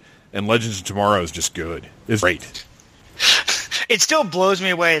watch it, and Legends of Tomorrow is just good. It's great. It still blows me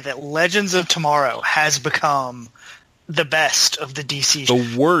away that Legends of Tomorrow has become the best of the DC shows.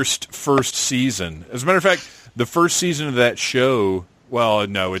 The worst first season. As a matter of fact, the first season of that show... Well,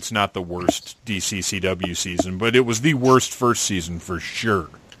 no, it's not the worst DC CW season, but it was the worst first season for sure.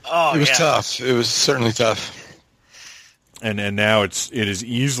 Oh, it was tough. It was certainly tough. And now it is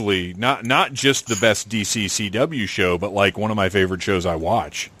easily not just the best DC CW show, but like one of my favorite shows I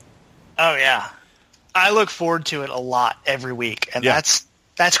watch. Oh yeah, I look forward to it a lot every week, and that's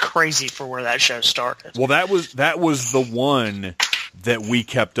crazy for where that show started. Well, that was the one that we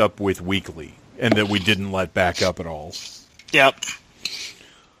kept up with weekly, and that we didn't let back up at all. Yep.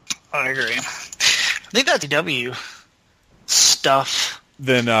 I agree. I think that's CW stuff.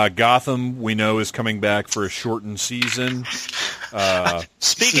 Then Gotham, we know, is coming back for a shortened season.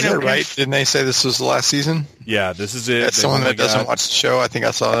 Speaking of... right? Didn't they say this was the last season? Yeah, this is it. That's someone that doesn't watch the show. I think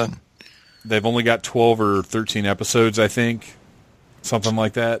I saw that. They've only got 12 or 13 episodes, I think. Something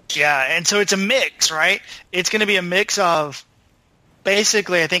like that. Yeah, and so it's a mix, right? It's going to be a mix of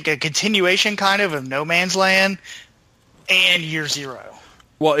basically, I think, a continuation kind of No Man's Land and Year Zero.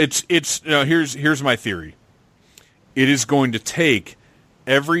 Well, here's my theory. It is going to take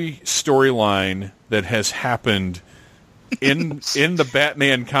every storyline that has happened in the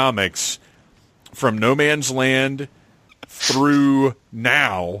Batman comics from No Man's Land through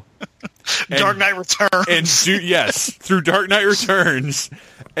now, Dark Knight Returns, through Dark Knight Returns,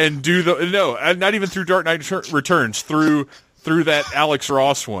 and not even through Dark Knight Returns, through that Alex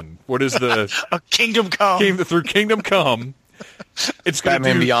Ross one. What is the Kingdom Come? Through Kingdom Come. It's going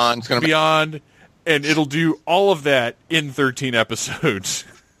to do Beyond, and it'll do all of that in 13 episods.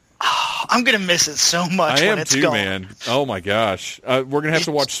 Oh, I'm going to miss it so much. I am too, man. Oh my gosh, we're going to have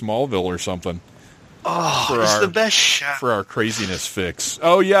to watch Smallville or something. Oh, it's the best show for our craziness fix.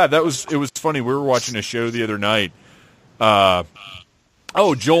 Oh yeah, it was funny. We were watching a show the other night. The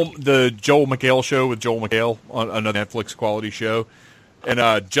Joel McHale show with Joel McHale on another Netflix quality show,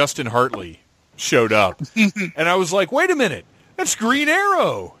 and Justin Hartley showed up, and I was like, wait a minute, that's Green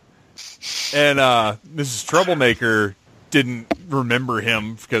Arrow. And Mrs. Troublemaker didn't remember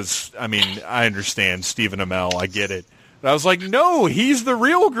him because, I mean, I understand Stephen Amell, I get it. But I was like, no, he's the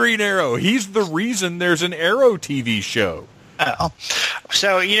real Green Arrow. He's the reason there's an Arrow TV show. Oh.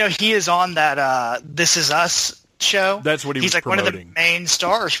 So, he is on that This Is Us show. That's what he's like promoting. One of the main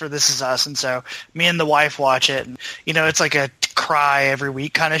stars for This Is Us, and so me and the wife watch it, and it's like a cry every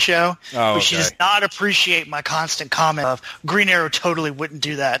week kind of show. But she does not appreciate my constant comment of Green Arrow totally wouldn't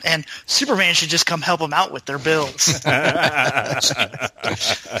do that, and Superman should just come help them out with their bills.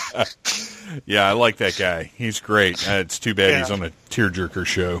 Yeah, I like that guy. He's great. It's too bad he's on a tearjerker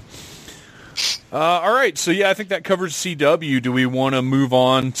show. All right, so I think that covers CW. Do we want to move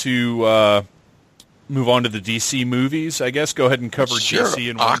on to the DC movies? I guess go ahead and cover DC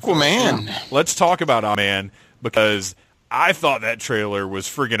and Aquaman. Let's talk about Aquaman, because I thought that trailer was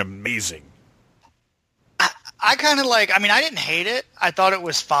friggin' amazing. I kind of I didn't hate it. I thought it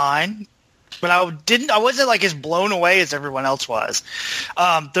was fine, but I wasn't as blown away as everyone else was.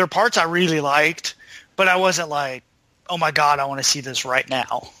 There are parts I really liked, but I wasn't like, oh my God, I want to see this right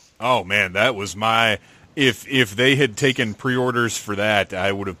now. Oh man, that was if they had taken pre-orders for that,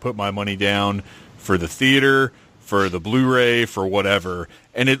 I would have put my money down for the theater, for the Blu-ray, for whatever.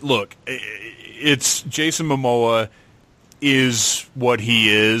 And it's Jason Momoa is what he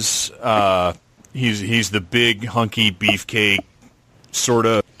is. He's the big hunky beefcake sort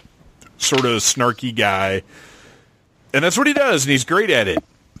of snarky guy, and that's what he does, and he's great at it.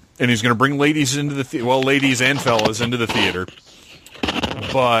 And he's going to bring ladies into the ladies and fellas into the theater.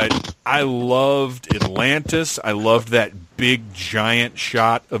 But I loved Atlantis. I loved that big giant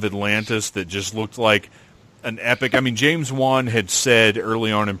shot of Atlantis that just looked like an epic. I mean, James Wan had said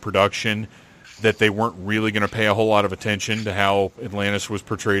early on in production that they weren't really going to pay a whole lot of attention to how Atlantis was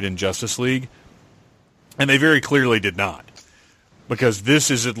portrayed in Justice League. And they very clearly did not. Because this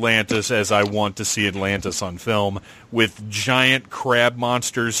is Atlantis as I want to see Atlantis on film, with giant crab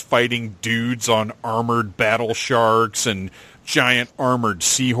monsters fighting dudes on armored battle sharks and giant armored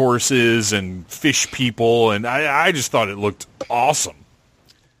seahorses and fish people. And I just thought it looked awesome.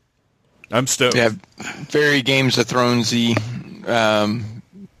 I'm stoked. Yeah, very Games of Thronesy.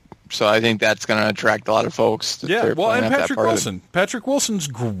 So I think that's going to attract a lot of folks. Yeah, well, and Patrick Wilson. Patrick Wilson's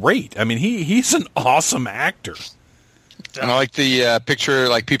great. I mean, he's an awesome actor. And I like the picture,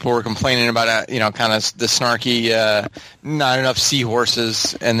 like people were complaining about, kind of the snarky, not enough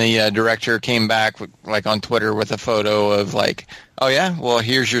seahorses, and the director came back, like on Twitter, with a photo of like, oh yeah, well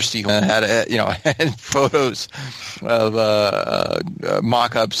here's your seahorse. Had photos of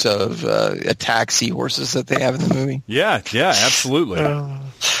mock-ups of attack seahorses that they have in the movie. Yeah, absolutely.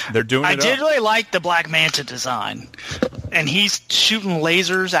 They're doing it I did up. really like the Black Manta design, and he's shooting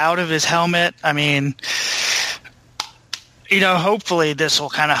lasers out of his helmet. I mean, hopefully this will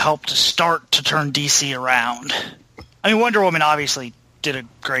kind of help to start to turn DC around. I mean, Wonder Woman obviously did a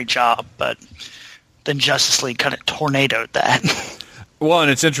great job, but then Justice League kind of tornadoed that. Well,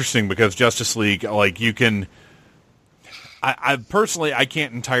 and it's interesting because Justice League, like, you can... I personally, I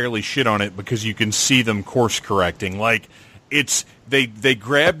can't entirely shit on it because you can see them course correcting. Like, it's... They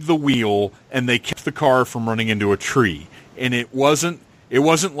grabbed the wheel and they kept the car from running into a tree. And it wasn't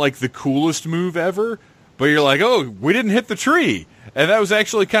like the coolest move ever, but you're like, oh, we didn't hit the tree. And that was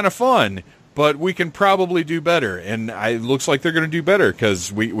actually kind of fun, but we can probably do better. And it looks like they're going to do better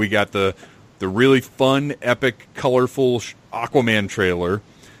because we got the really fun, epic, colorful Aquaman trailer,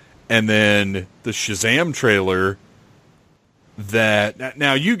 and then the Shazam trailer that...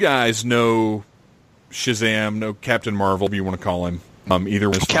 Now, you guys know Shazam, know Captain Marvel, if you want to call him. Either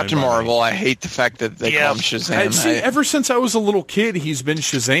was Captain Marvel. I hate the fact that they call him Shazam. Ever since I was a little kid, he's been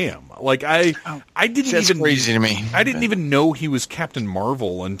Shazam. Like I didn't that's even crazy to me. I didn't even know he was Captain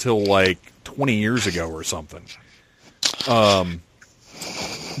Marvel until like 20 years ago or something. But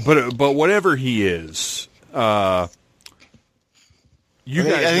whatever he is, I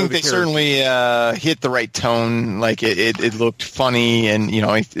think they certainly hit the right tone. Like it looked funny, and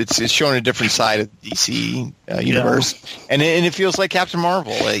it's showing a different side of the DC universe, and it feels like Captain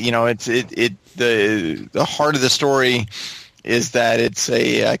Marvel. The heart of the story is that it's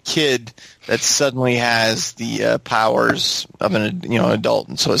a kid that suddenly has the powers of an adult,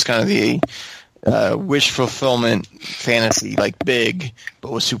 and so it's kind of the wish fulfillment fantasy, like Big,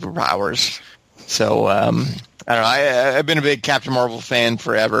 but with superpowers. So. I don't know. I've been a big Captain Marvel fan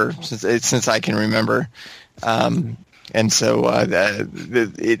forever since I can remember, and so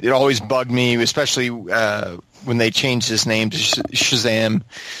it always bugged me, especially when they changed his name to Shazam.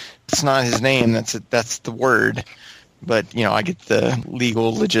 It's not his name. That's the word, but I get the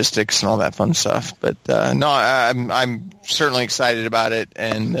legal logistics and all that fun stuff. But no, I'm certainly excited about it,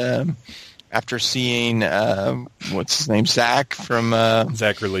 and after seeing what's his name,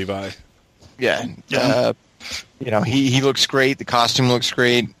 Zachary Levi, yeah. He looks great. The costume looks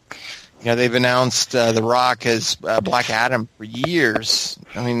great. They've announced The Rock as Black Adam for years.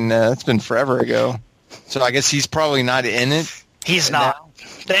 I mean, that's been forever ago. So I guess he's probably not in it. He's not.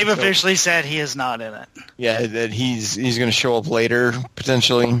 They've officially said he is not in it. Yeah, that he's going to show up later,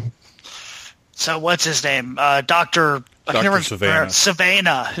 potentially. So what's his name? Dr.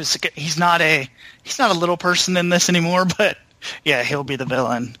 Savannah. He's not a little person in this anymore, but yeah, he'll be the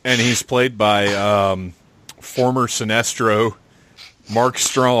villain. And he's played by former Sinestro Mark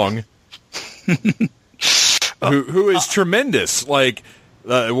Strong, who is tremendous. Like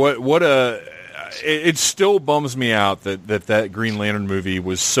it still bums me out that Green Lantern movie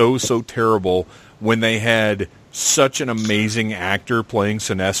was so terrible when they had such an amazing actor playing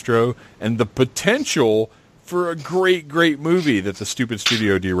Sinestro and the potential for a great movie that the stupid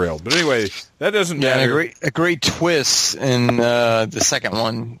studio derailed. But anyway, that doesn't matter. A great twist in the second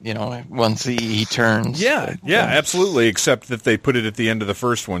one, once he turns. Yeah, absolutely, except that they put it at the end of the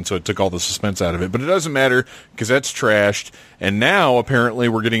first one, so it took all the suspense out of it. But it doesn't matter, because that's trashed. And now, apparently,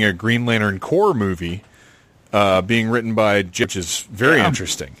 we're getting a Green Lantern Corps movie being written by Jim, which is very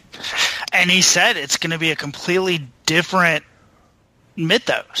interesting. And he said it's going to be a completely different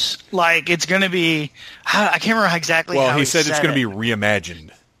mythos. Like, it's going to be, I can't remember exactly how he said it's going to be it.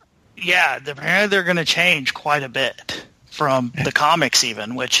 reimagined. Yeah, apparently they're going to change quite a bit from the comics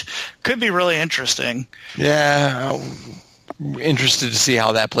even, which could be really interesting. Yeah, I'm interested to see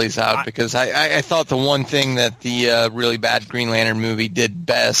how that plays out, because I thought the one thing that the really bad Green Lantern movie did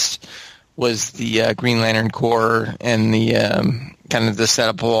best was the Green Lantern Corps and the kind of the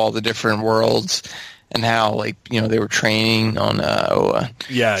setup of all the different worlds and how, like, they were training on Oa.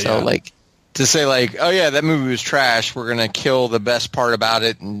 Yeah, so, like, to say, like, oh, yeah, that movie was trash, we're going to kill the best part about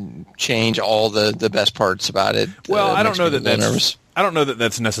it and change all the best parts about it. Well, I don't know that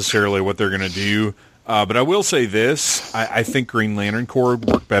that's necessarily what they're going to do, but I will say this. I think Green Lantern Corps would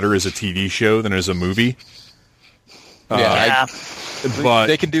work better as a TV show than as a movie. But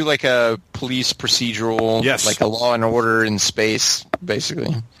they can do like a police procedural, yes, like a Law and Order in space,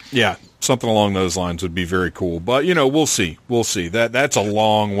 basically. Yeah, something along those lines would be very cool. But, we'll see. We'll see. That's a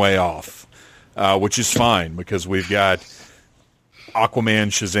long way off, which is fine, because we've got Aquaman,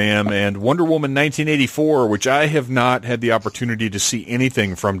 Shazam, and Wonder Woman 1984, which I have not had the opportunity to see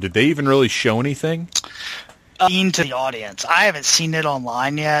anything from. Did they even really show anything? To the audience. I haven't seen it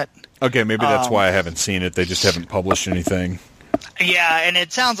online yet. Okay, maybe that's why I haven't seen it. They just haven't published anything. Yeah, and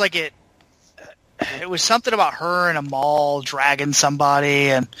it sounds like it was something about her in a mall dragging somebody,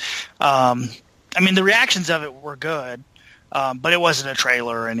 and the reactions of it were good, but it wasn't a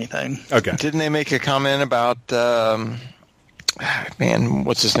trailer or anything. Okay. Didn't they make a comment about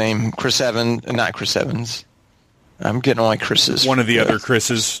what's his name? Chris Evans? Not Chris Evans. I'm getting all my Chris's. One of the other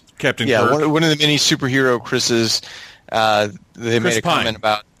Chris's, Captain Kirk. One of the many superhero Chris's. They made a comment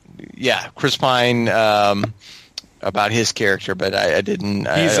about Chris Pine. About his character, but I didn't.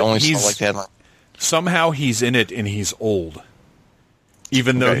 I only saw like the headline. Somehow he's in it, and he's old,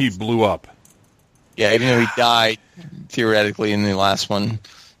 even though he blew up. Yeah, even though he died theoretically in the last one,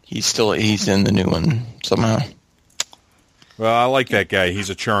 he's in the new one somehow. Well, I like that guy. He's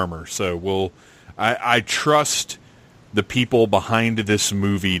a charmer. So I trust the people behind this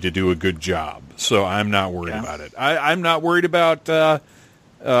movie to do a good job. So I'm not worried about it. I'm not worried about.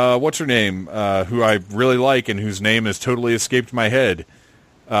 What's her name? Who I really like and whose name has totally escaped my head.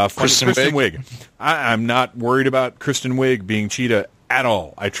 Kristen Wiig. I'm not worried about Kristen Wiig being Cheetah at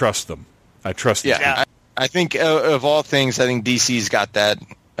all. I trust them. I trust them. Yeah, I think of all things, I think DC's got that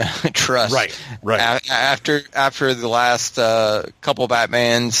trust. Right. After the last couple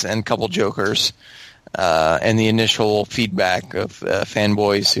Batmans and couple Jokers, and the initial feedback of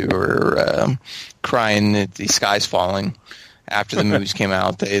fanboys who were crying that the sky's falling. After the movies came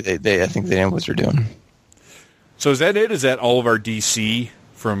out, they I think they know what they're doing. So is that it? Is that all of our DC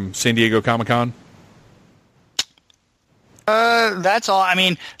from San Diego Comic-Con? That's all. I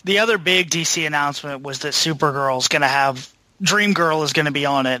mean, the other big DC announcement was that Supergirl's going to have Dream Girl is going to be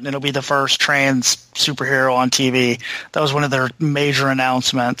on it, and it'll be the first trans superhero on TV. That was one of their major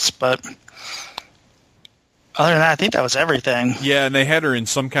announcements, but other than that, I think that was everything. Yeah, and they had her in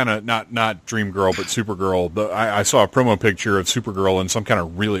some kind of, not Dream Girl, but Supergirl. I saw a promo picture of Supergirl in some kind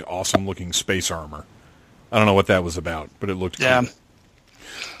of really awesome-looking space armor. I don't know what that was about, but it looked cool.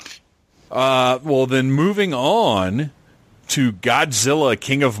 Well, then moving on to Godzilla,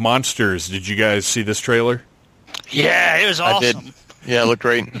 King of Monsters. Did you guys see this trailer? Yeah, it was awesome. I did. Yeah, it looked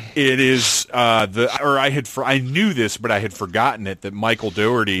great. It is I knew this, but I had forgotten it, that Michael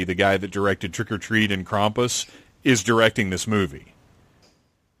Dougherty, the guy that directed Trick or Treat and Krampus, is directing this movie,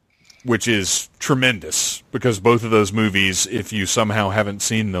 which is tremendous, because both of those movies, if you somehow haven't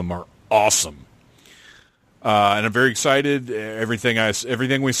seen them, are awesome. And I'm very excited.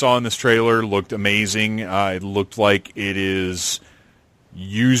 Everything we saw in this trailer looked amazing. It looked like it is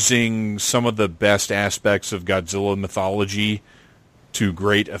using some of the best aspects of Godzilla mythology to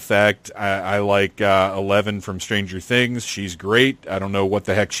great effect. I like Eleven from Stranger Things. She's great. I don't know what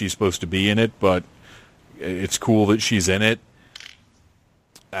the heck she's supposed to be in it, but it's cool that she's in it.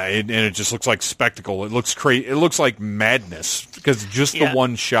 And it just looks like spectacle. It looks crazy. It looks like madness, because just the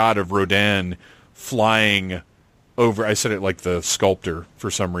one shot of Rodan flying over. I said it like the sculptor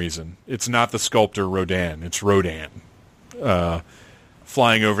for some reason. It's not the sculptor Rodan. It's Rodan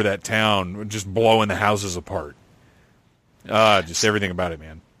flying over that town, just blowing the houses apart. Just everything about it,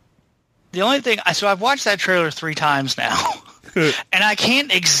 man. The only thing, so I've watched that trailer 3 times now, and I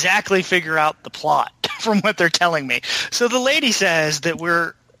can't exactly figure out the plot from what they're telling me. So the lady says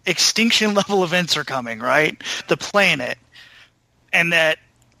that extinction level events are coming, right? The planet, and that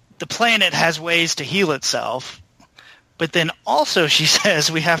the planet has ways to heal itself, But then also she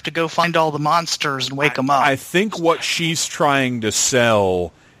says we have to go find all the monsters and wake them up. I think what she's trying to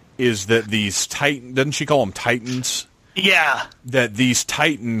sell is that these Titans, doesn't she call them Titans? Yeah. That these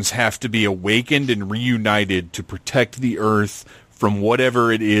Titans have to be awakened and reunited to protect the Earth from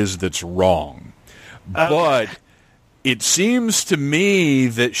whatever it is that's wrong. Okay. But it seems to me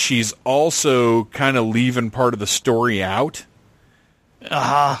that she's also kind of leaving part of the story out.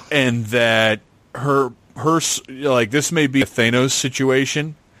 Uh-huh. And that her like, this may be a Thanos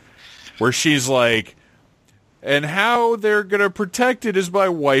situation where she's like, and how they're going to protect it is by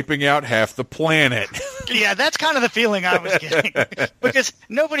wiping out half the planet. Yeah, that's kind of the feeling I was getting. Because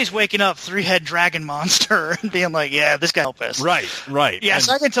nobody's waking up three-head dragon monster and being like, yeah, this guy help us. Right. Yeah, and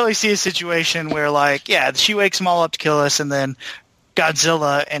so I can totally see a situation where, like, yeah, she wakes them all up to kill us, and then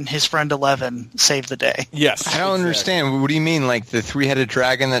Godzilla and his friend Eleven save the day. Yes. I don't understand. What do you mean? Like the three-headed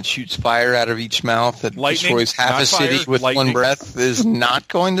dragon that shoots fire out of each mouth that destroys half a city with one breath is not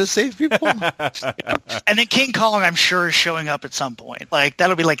going to save people? And then King Kong, I'm sure, is showing up at some point. Like,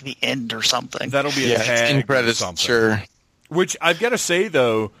 that'll be like the end or something. That'll be a tag in credits, or something. Sure. Which I've got to say,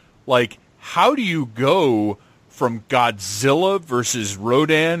 though, like, how do you go from Godzilla versus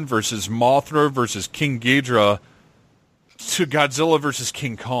Rodan versus Mothra versus King Ghidorah to Godzilla versus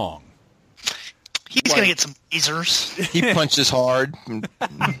King Kong? He's going to get some lasers. He punches hard.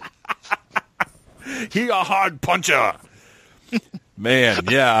 He a hard puncher. Man,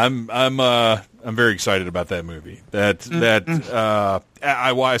 yeah, I'm very excited about that movie. I saw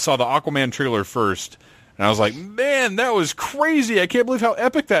the Aquaman trailer first, and I was like, man, that was crazy. I can't believe how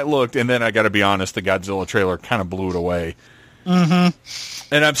epic that looked. And then I got to be honest, the Godzilla trailer kind of blew it away. Mm-hmm.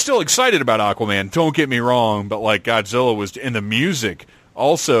 And I'm still excited about Aquaman, don't get me wrong, but like Godzilla was, and the music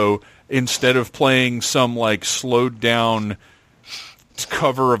also, instead of playing some like slowed down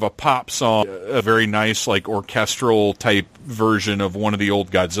cover of a pop song, a very nice like orchestral type version of one of the old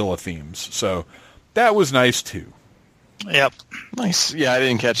Godzilla themes. So that was nice too. Yep. Nice. Yeah, I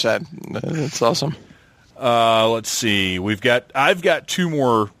didn't catch that. That's awesome. Let's see. I've got two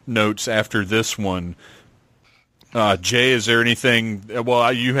more notes after this one. Jay, is there anything?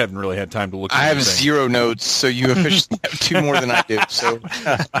 Well, you haven't really had time to look at I have anything. 0 notes, so you officially have 2 more than I do. So,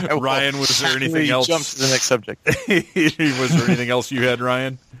 Ryan, was there anything else? Jump to the next subject. Was there anything else you had,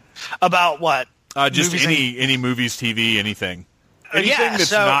 Ryan? About what? Just any movies, TV, anything. Anything that's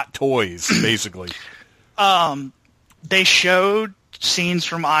so, not toys, basically. They showed scenes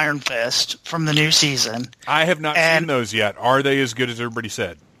from Iron Fist from the new season. I have not seen those yet. Are they as good as everybody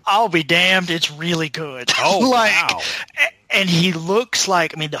said? I'll be damned, it's really good. Oh, wow. And he looks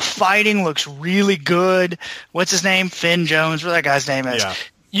like, the fighting looks really good. What's his name? Finn Jones, what that guy's name is. Yeah.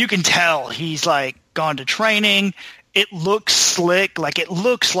 You can tell he's, like, gone to training. It looks slick. Like, it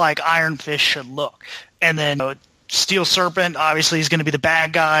looks like Iron Fist should look. And then Steel Serpent, obviously, is going to be the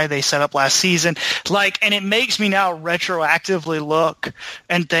bad guy they set up last season. And it makes me now retroactively look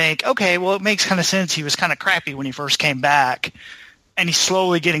and think, okay, well, it makes kind of sense. He was kind of crappy when he first came back. And he's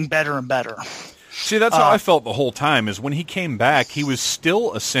slowly getting better and better. See, that's how I felt the whole time, is when he came back, he was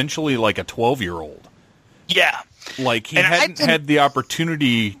still essentially like a 12-year-old. Yeah. Like, he hadn't had the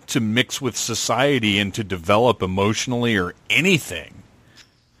opportunity to mix with society and to develop emotionally or anything.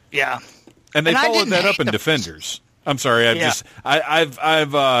 Yeah. And they followed that up in Defenders. I'm sorry, I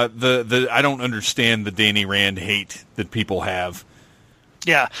don't understand the Danny Rand hate that people have.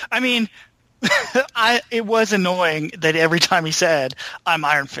 Yeah. It was annoying that every time he said, I'm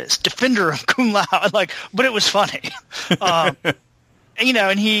Iron Fist, defender of Kung Lao, but it was funny. I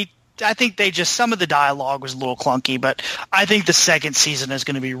think some of the dialogue was a little clunky, but I think the second season is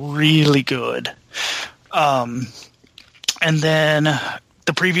going to be really good. And then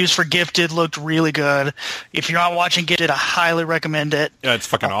the previews for Gifted looked really good. If you're not watching Gifted, I highly recommend it. Yeah, it's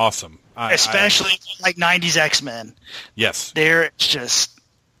fucking awesome. Especially 90s X-Men. Yes. They're just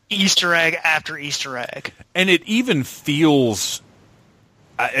Easter egg after Easter egg. And it even feels,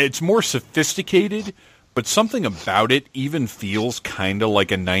 it's more sophisticated, but something about it even feels kind of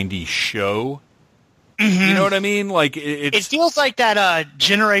like a 90s show. Mm-hmm. You know what I mean? Like it feels like that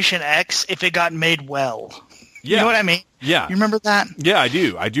Generation X if it got made well. Yeah. You know what I mean? Yeah. You remember that? Yeah, I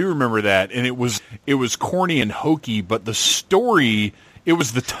do. I do remember that. And it was corny and hokey, but the story, it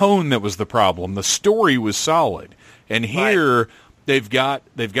was the tone that was the problem. The story was solid. And here... Right. They've got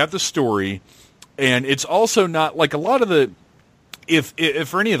the story, and it's also not like a lot of the if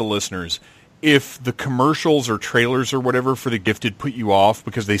for any of the listeners, if the commercials or trailers or whatever for the Gifted put you off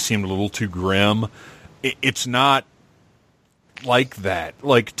because they seemed a little too grim, it's not like that.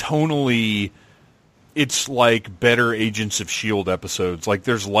 Like tonally, it's like better Agents of S.H.I.E.L.D. episodes. Like,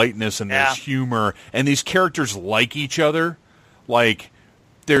 there's lightness and there's humor, and these characters like each other. Like,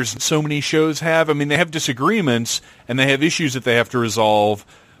 there's so many shows have. I mean, they have disagreements, and they have issues that they have to resolve,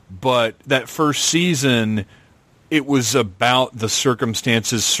 but that first season, it was about the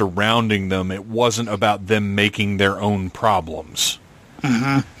circumstances surrounding them. It wasn't about them making their own problems.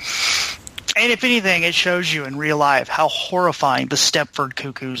 Mm-hmm. And if anything, it shows you in real life how horrifying the Stepford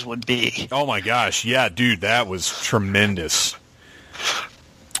Cuckoos would be. Oh my gosh, yeah, dude, that was tremendous.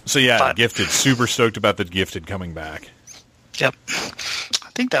 So yeah, Gifted, super stoked about the Gifted coming back. Yep.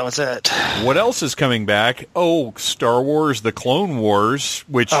 I think that was it. What else is coming back? Oh, Star Wars, The Clone Wars,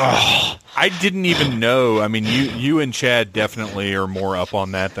 which I didn't even know. I mean, you and Chad definitely are more up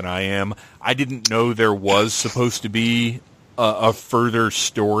on that than I am. I didn't know there was supposed to be a further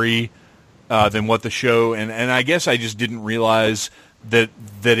story than what the show, and I guess I just didn't realize that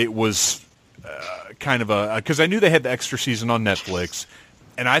it was kind of because I knew they had the extra season on Netflix,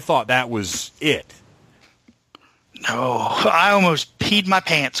 and I thought that was it. No, I almost peed my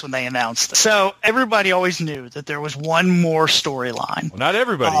pants when they announced it. So everybody always knew that there was one more storyline. Well, not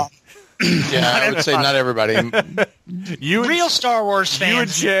everybody. Yeah, I would say not everybody. Real Star Wars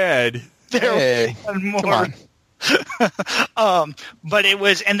fans. You and Chad. There was one more. Come on. But it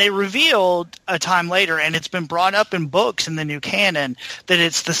was, and they revealed a time later, and it's been brought up in books in the new canon, that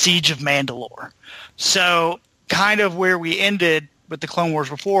it's the Siege of Mandalore. So kind of where we ended with the Clone Wars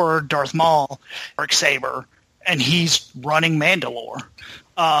before, Darth Maul, Darksaber, and he's running Mandalore.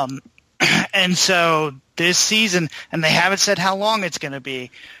 And so this season, and they haven't said how long it's going to be.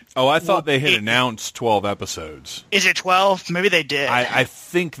 Oh, I thought they had announced 12 episodes. Is it 12? Maybe they did. I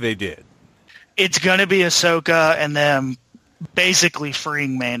think they did. It's going to be Ahsoka and them basically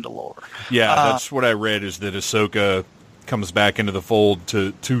freeing Mandalore. Yeah, that's what I read, is that Ahsoka comes back into the fold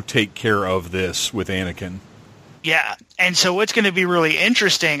to take care of this with Anakin. Yeah, and so what's going to be really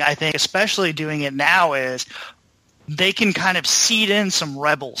interesting, I think, especially doing it now, is they can kind of seed in some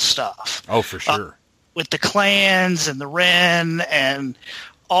rebel stuff. Oh, for sure. With the clans and the Ren and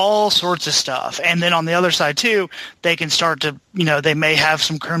all sorts of stuff. And then on the other side, too, they can start to, they may have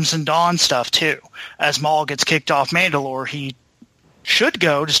some Crimson Dawn stuff, too. As Maul gets kicked off Mandalore, he should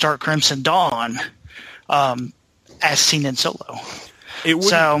go to start Crimson Dawn, as seen in Solo.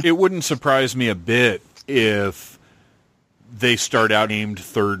 It wouldn't surprise me a bit if they start out named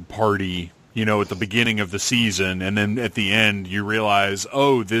third party, at the beginning of the season, and then at the end you realize,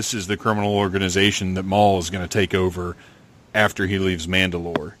 oh, this is the criminal organization that Maul is going to take over after he leaves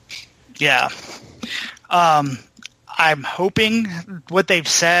Mandalore. Yeah. I'm hoping what they've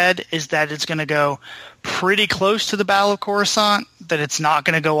said is that it's going to go pretty close to the Battle of Coruscant, that it's not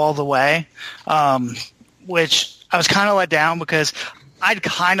going to go all the way, which I was kind of let down because I'd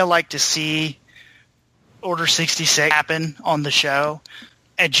kind of like to see Order 66 happen on the show,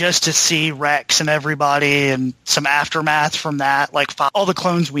 and just to see Rex and everybody and some aftermath from that, like all the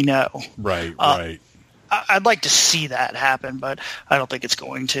clones we know. Right. I'd like to see that happen, but I don't think it's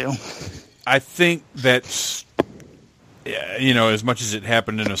going to. I think that's, as much as it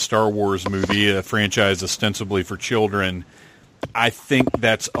happened in a Star Wars movie, a franchise ostensibly for children, I think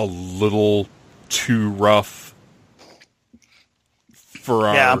that's a little too rough for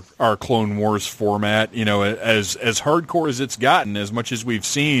our Clone Wars format. As hardcore as it's gotten, as much as we've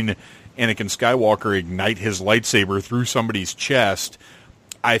seen Anakin Skywalker ignite his lightsaber through somebody's chest,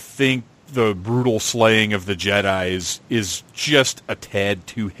 I think the brutal slaying of the Jedi is just a tad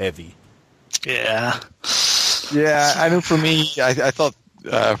too heavy. Yeah. Yeah, I know for me, I thought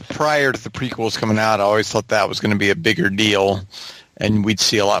prior to the prequels coming out, I always thought that was going to be a bigger deal, and we'd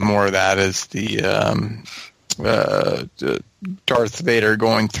see a lot more of that as the Darth Vader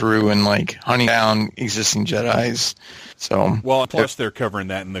going through and hunting down existing Jedis. So, well, plus they're covering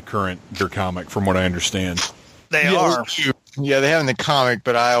that in the current comic, from what I understand. They are. Yeah, they have in the comic,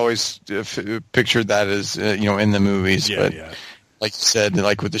 but I always pictured that as in the movies. Yeah, but like you said,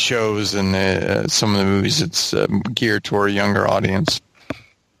 like with the shows and some of the movies, it's geared toward a younger audience.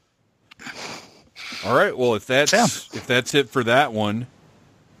 All right. Well, if that's it for that one,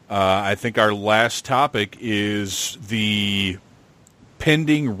 I think our last topic is the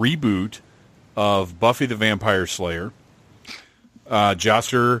pending reboot of Buffy the Vampire Slayer.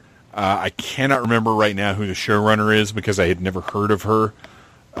 Josser, I cannot remember right now who the showrunner is because I had never heard of her.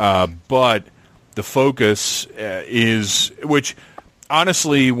 But the focus is, which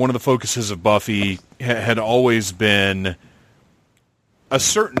honestly, one of the focuses of Buffy had always been a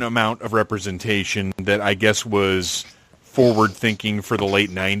certain amount of representation that I guess was forward thinking for the late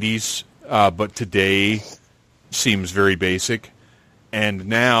 90s, but today seems very basic. And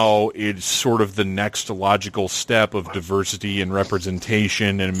now it's sort of the next logical step of diversity and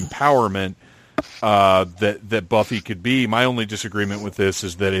representation and empowerment that Buffy could be. My only disagreement with this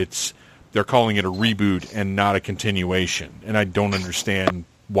is that they're calling it a reboot and not a continuation, and I don't understand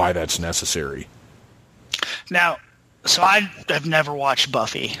why that's necessary. Now, so I have never watched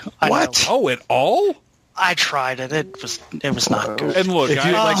Buffy. What? Oh, at all? I tried it. It was not good. And look, if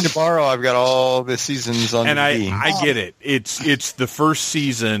you'd like to borrow, I've got all the seasons on DVD. I get it. It's the first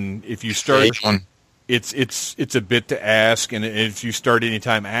season. If you start, it's a bit to ask, and if you start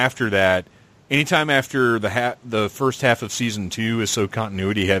anytime after that, anytime after the first half of season 2 is so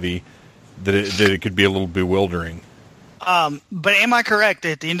continuity heavy that it could be a little bewildering. But am I correct?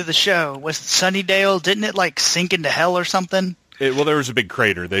 At the end of the show, was Sunnydale? Didn't it like sink into hell or something? Well, there was a big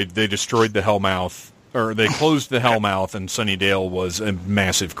crater. They destroyed the Hellmouth. Or they closed the Hellmouth, and Sunnydale was a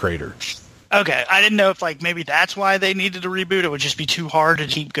massive crater. Okay, I didn't know if maybe that's why they needed to reboot. It would just be too hard to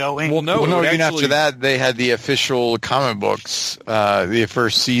keep going. Well, no. Even after that, they had the official comic books. The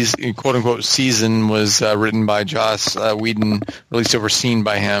first season, quote unquote, season was written by Joss Whedon, released overseen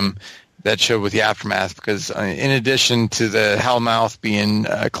by him. That showed with the aftermath, because in addition to the Hellmouth being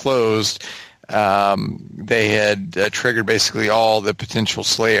closed, they had triggered basically all the potential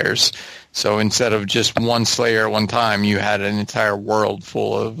Slayers. So instead of just one Slayer at one time, you had an entire world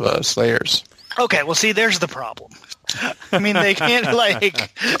full of Slayers. Okay, well, see, there's the problem. I mean, they can't keep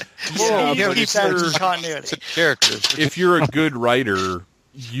that continuity. Characters. If you're a good writer,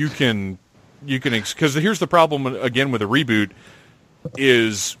 you can because here's the problem again with a reboot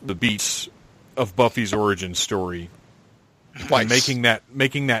is the beats of Buffy's origin story. Twice.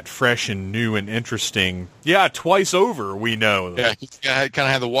 Making that fresh and new and interesting. Yeah, twice over, we know. Yeah, you kind of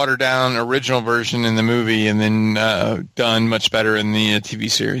have the watered down original version in the movie, and then done much better in the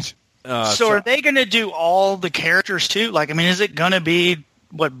TV series. So are they going to do all the characters too? Like, I mean, is it going to be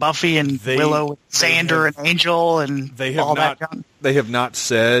what Buffy and Willow, and Xander and Angel and all that? They have not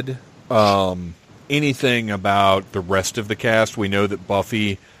said anything about the rest of the cast. We know that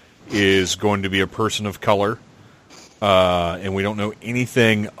Buffy is going to be a person of color. And we don't know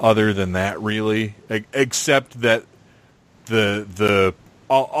anything other than that, really, except that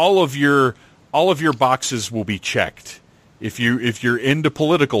all of your boxes will be checked. If you're into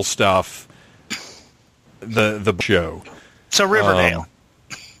political stuff, the show. So Riverdale.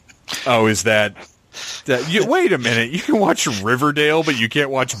 Is that wait a minute? You can watch Riverdale, but you can't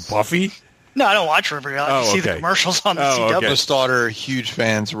watch Buffy? No, I don't watch Riverdale. I see the commercials on the CW. Okay. My daughter are huge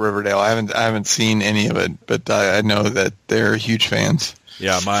fans of Riverdale. I haven't seen any of it, but I know that they're huge fans.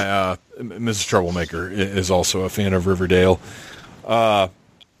 Yeah, my Mrs. Troublemaker is also a fan of Riverdale.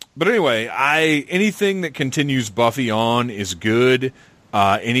 But anyway, anything that continues Buffy on is good.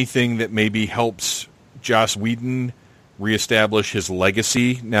 Anything that maybe helps Joss Whedon reestablish his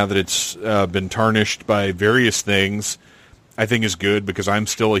legacy now that it's been tarnished by various things, I think is good, because I'm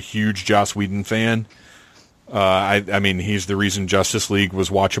still a huge Joss Whedon fan. I mean, he's the reason Justice League was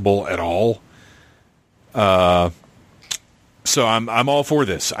watchable at all. So I'm all for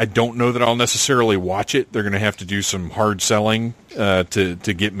this. I don't know that I'll necessarily watch it. They're going to have to do some hard selling to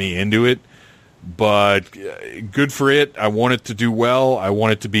get me into it. But good for it. I want it to do well. I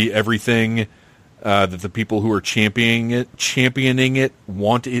want it to be everything that the people who are championing it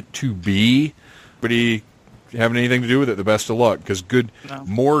want it to be. But having anything to do with it, the best of luck, because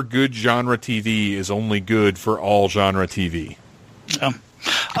more good genre TV is only good for all genre TV.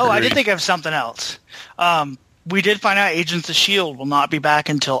 I did think of something else. We did find out Agents of S.H.I.E.L.D. will not be back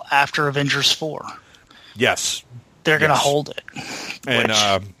until after Avengers 4. Yes. They're going to hold it. And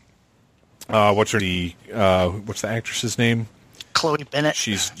what's the actress's name? Chloe Bennett.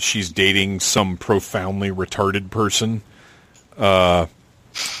 She's dating some profoundly retarded person.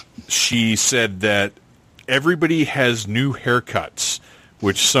 She said that everybody has new haircuts,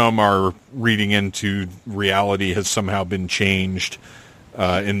 which some are reading into reality has somehow been changed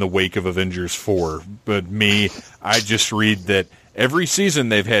in the wake of Avengers 4. But I just read that every season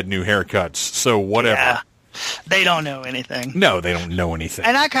they've had new haircuts, so whatever. Yeah. They don't know anything. No, they don't know anything.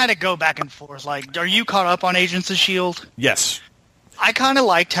 And I kind of go back and forth. Like, are you caught up on Agents of S.H.I.E.L.D.? Yes. I kind of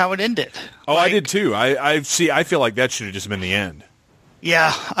liked how it ended. Oh, I did too. I feel like that should have just been the end.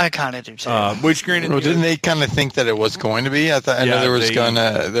 Yeah, I kind of do too. Which granted, didn't they kind of think that it was going to be? I know there was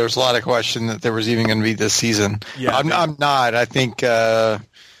there was a lot of question that there was even going to be this season. Yeah, I'm not. I think Ryan,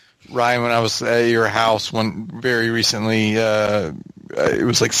 when I was at your house very recently, it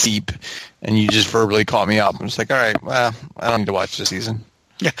was like Seep, and you just verbally caught me up. I was like, all right, well, I don't need to watch this season.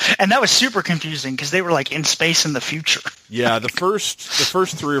 Yeah, and that was super confusing because they were like in space in the future. Yeah, the first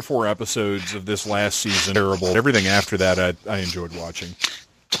 3 or 4 episodes of this last season, terrible. Everything after that, I enjoyed watching.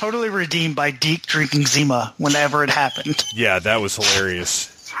 Totally redeemed by Deke drinking Zima whenever it happened. Yeah, that was hilarious.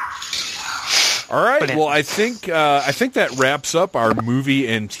 All right, well, I think that wraps up our movie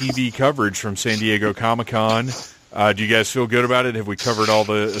and TV coverage from San Diego Comic-Con. Do you guys feel good about it? Have we covered all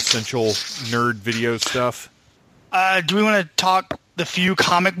the essential nerd video stuff? Do we want to talk the few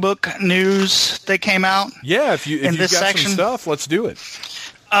comic book news that came out? Yeah, if you've got section, some stuff, let's do it.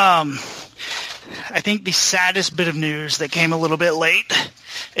 I think the saddest bit of news that came a little bit late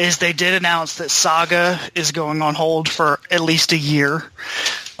is they did announce that Saga is going on hold for at least a year.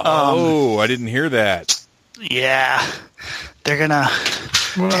 I didn't hear that. Yeah, they're gonna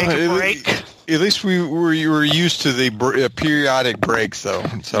take a break. At least we were used to the periodic breaks, though.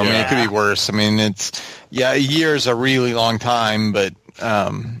 So I mean, it could be worse. I mean, a year is a really long time, but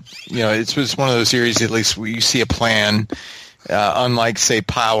it's one of those series. At least you see a plan. Unlike, say,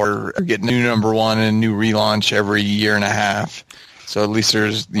 Power, getting a new number one and a new relaunch every year and a half. So at least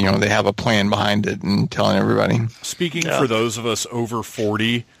there's, they have a plan behind it and telling everybody. Speaking for those of us over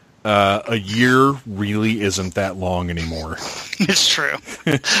 40, a year really isn't that long anymore. It's true.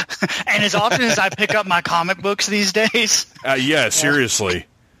 And as often as I pick up my comic books these days. Seriously.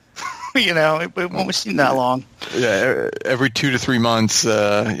 It won't seem that long. Yeah, every 2 to 3 months,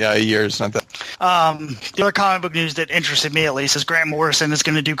 a year is not that. The other comic book news that interested me, at least, is Grant Morrison is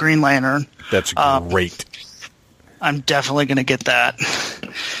going to do Green Lantern. That's great. I'm definitely going to get that.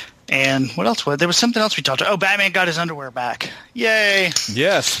 And what else? There was something else we talked about. Oh, Batman got his underwear back. Yay.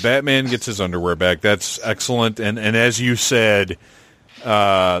 Yes, Batman gets his underwear back. That's excellent. And as you said,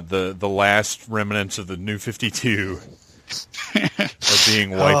 the last remnants of the New 52 are being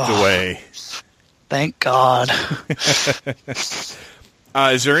wiped away. Thank God.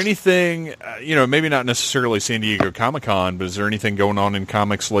 Is there anything, maybe not necessarily San Diego Comic-Con, but is there anything going on in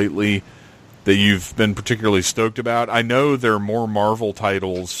comics lately that you've been particularly stoked about? I know there are more Marvel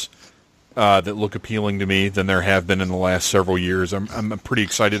titles that look appealing to me than there have been in the last several years. I'm pretty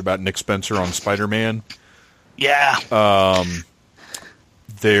excited about Nick Spencer on Spider-Man. Yeah.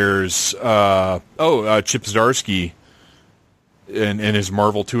 There's Chip Zdarsky and his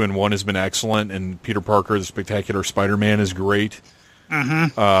Marvel 2-in-1 has been excellent, and Peter Parker, the Spectacular Spider-Man, is great.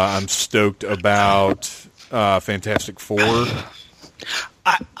 Mm-hmm. I'm stoked about Fantastic Four.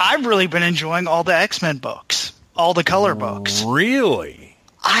 I've really been enjoying all the X-Men books, all the color books. Really?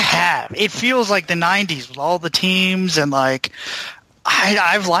 I have. It feels like the 90s with all the teams, and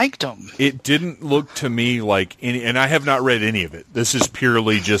I've liked them. It didn't look to me like any, and I have not read any of it. This is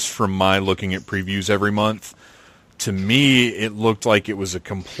purely just from my looking at previews every month. To me, it looked like it was a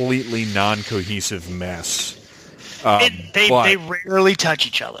completely non-cohesive mess. They rarely touch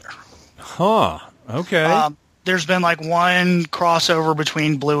each other. Huh. Okay. There's been one crossover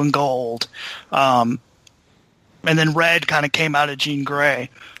between Blue and Gold. And then Red kind of came out of Jean Grey.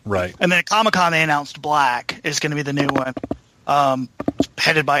 Right. And then at Comic-Con they announced Black is going to be the new one,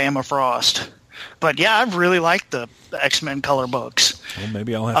 headed by Emma Frost. But yeah, I've really liked the X-Men color books. Well,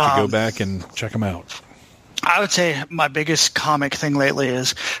 maybe I'll have to go back and check them out. I would say my biggest comic thing lately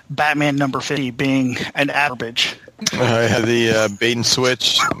is Batman number 50 being an garbage. The bait and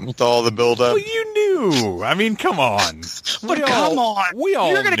switch with all the build-up. Well, you knew. I mean, come on. Come on. We all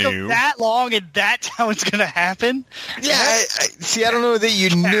You're going to knew. go that long and that's how it's going to happen? Yeah, I don't know that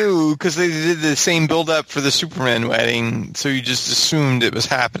you knew because they did the same build-up for the Superman wedding, so you just assumed it was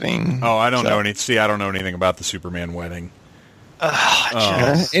happening. Oh, I don't know anything. See, I don't know anything about the Superman wedding.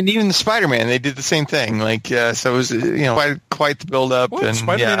 And even the Spider-Man, they did the same thing. So it was quite the build-up. What? And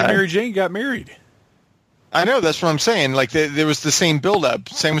Spider-Man and Mary Jane got married. I know, that's what I'm saying. There was the same build-up.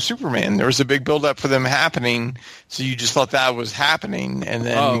 Same with Superman. There was a big build-up for them happening, so you just thought that was happening. And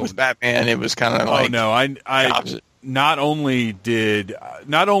then with Batman, it was kind of I not only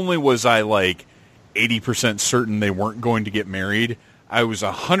was I 80% certain they weren't going to get married, I was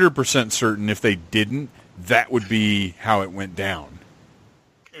 100% certain if they didn't, that would be how it went down.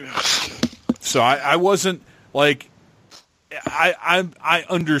 So I wasn't I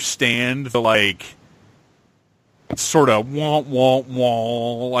understand the sort of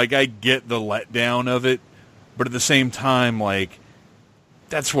wah. I get the letdown of it, but at the same time,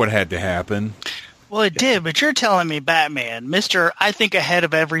 that's what had to happen. Well, it did, but you're telling me Batman, Mr. I think ahead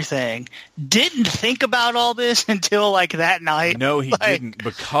of everything, didn't think about all this until that night? No, he didn't,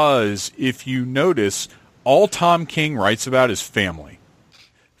 because if you notice, all Tom King writes about is family.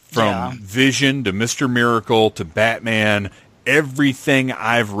 From Vision to Mr. Miracle to Batman, everything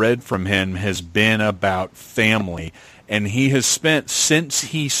I've read from him has been about family. And he has spent, since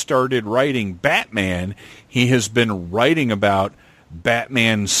he started writing Batman, he has been writing about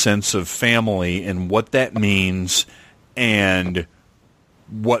Batman's sense of family and what that means and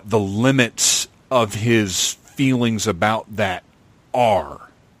what the limits of his feelings about that are.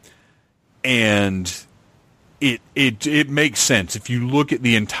 And it makes sense. If you look at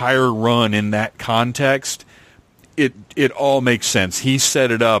the entire run in that context, it all makes sense. He set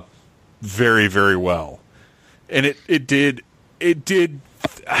it up very, very well. And it did,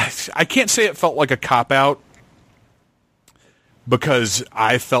 I can't say it felt like a cop-out because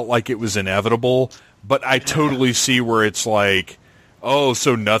I felt like it was inevitable, but I totally see where it's like, oh,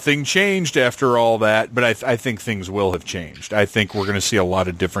 so nothing changed after all that, but I think things will have changed. I think we're going to see a lot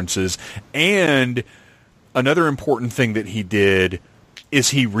of differences. And another important thing that he did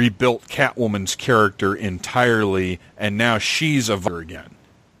is he rebuilt Catwoman's character entirely, and now she's a villain again.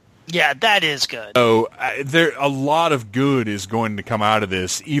 Yeah, that is good. So a lot of good is going to come out of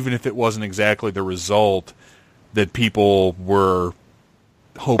this, even if it wasn't exactly the result that people were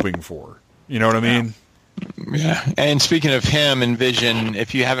hoping for. You know what I mean? Yeah. And speaking of him and Vision,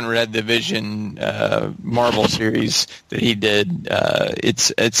 if you haven't read the Vision Marvel series that he did,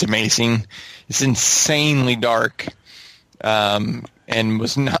 it's amazing. It's insanely dark, and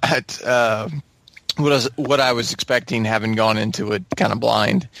was not what I was expecting, having gone into it kind of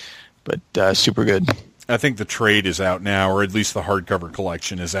blind. But super good. I think the trade is out now, or at least the hardcover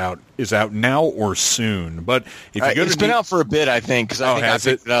collection is out now or soon. But if you go it's been out for a bit, I think, because I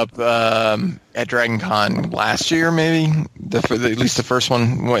picked it up at Dragon Con last year, maybe at least the first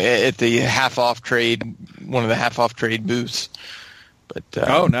one at the half off trade, one of the half off trade booths. But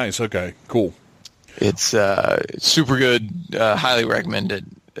oh, nice. Okay, cool. It's super good. Highly recommended.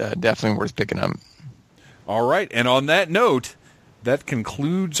 Definitely worth picking up. All right, and on that note, that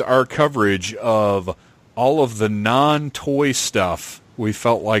concludes our coverage of all of the non-toy stuff we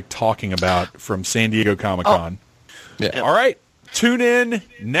felt like talking about from San Diego Comic-Con. Oh. Yeah. All right, tune in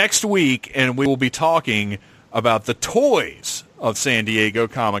next week, and we will be talking about the toys of San Diego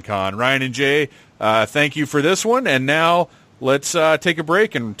Comic-Con. Ryan and Jay, thank you for this one, and now let's take a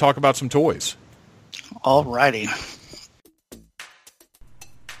break and talk about some toys. All righty.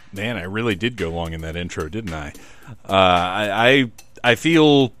 Man, I really did go long in that intro, didn't I? I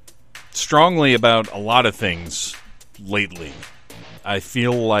feel strongly about a lot of things lately. I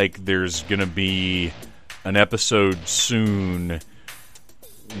feel like there's going to be an episode soon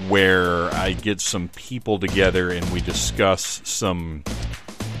where I get some people together and we discuss some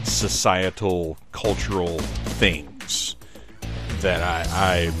societal, cultural things that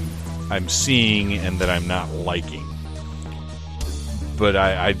I'm seeing and that I'm not liking. But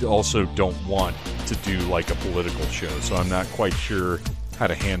I also don't want to do like a political show, so I'm not quite sure how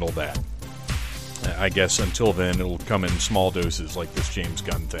to handle that. I guess until then it'll come in small doses like this James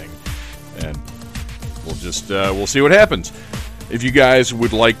Gunn thing, and we'll just we'll see what happens. If you guys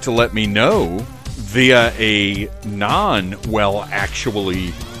would like to let me know via a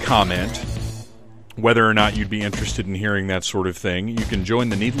actually comment whether or not you'd be interested in hearing that sort of thing, you can join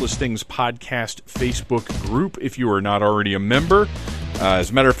the Needless Things Podcast Facebook group if you are not already a member. As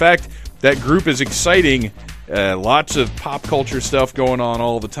a matter of fact, that group is exciting. Lots of pop culture stuff going on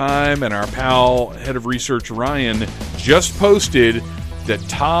all the time, and our pal, head of research Ryan, just posted that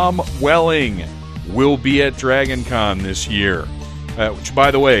Tom Welling will be at Dragon Con this year. Which,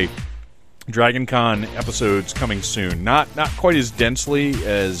 by the way, Dragon Con episodes coming soon. Not quite as densely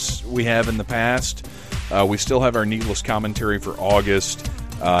as we have in the past. We still have our Needless commentary for August,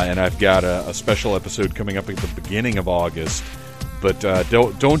 and I've got a special episode coming up at the beginning of August. But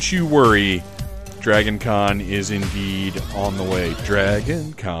don't you worry, Dragon Con is indeed on the way.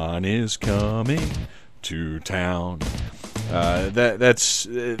 Dragon Con is coming to town. That's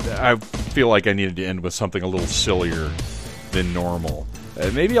I feel like I needed to end with something a little sillier than normal.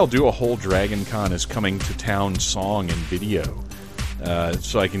 Maybe I'll do a whole Dragon Con is coming to town song and video,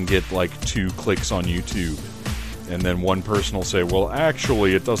 so I can get like 2 clicks on YouTube, and then one person will say, well,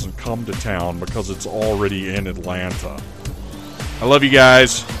 actually it doesn't come to town because it's already in Atlanta. I love you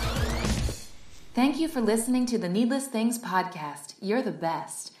guys. Thank you for listening to the Needless Things Podcast. You're the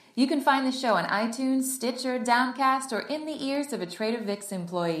best. You can find the show on iTunes, Stitcher, Downcast, or in the ears of a Trader Vic's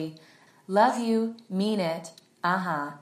employee. Love you. Mean it. Uh-huh.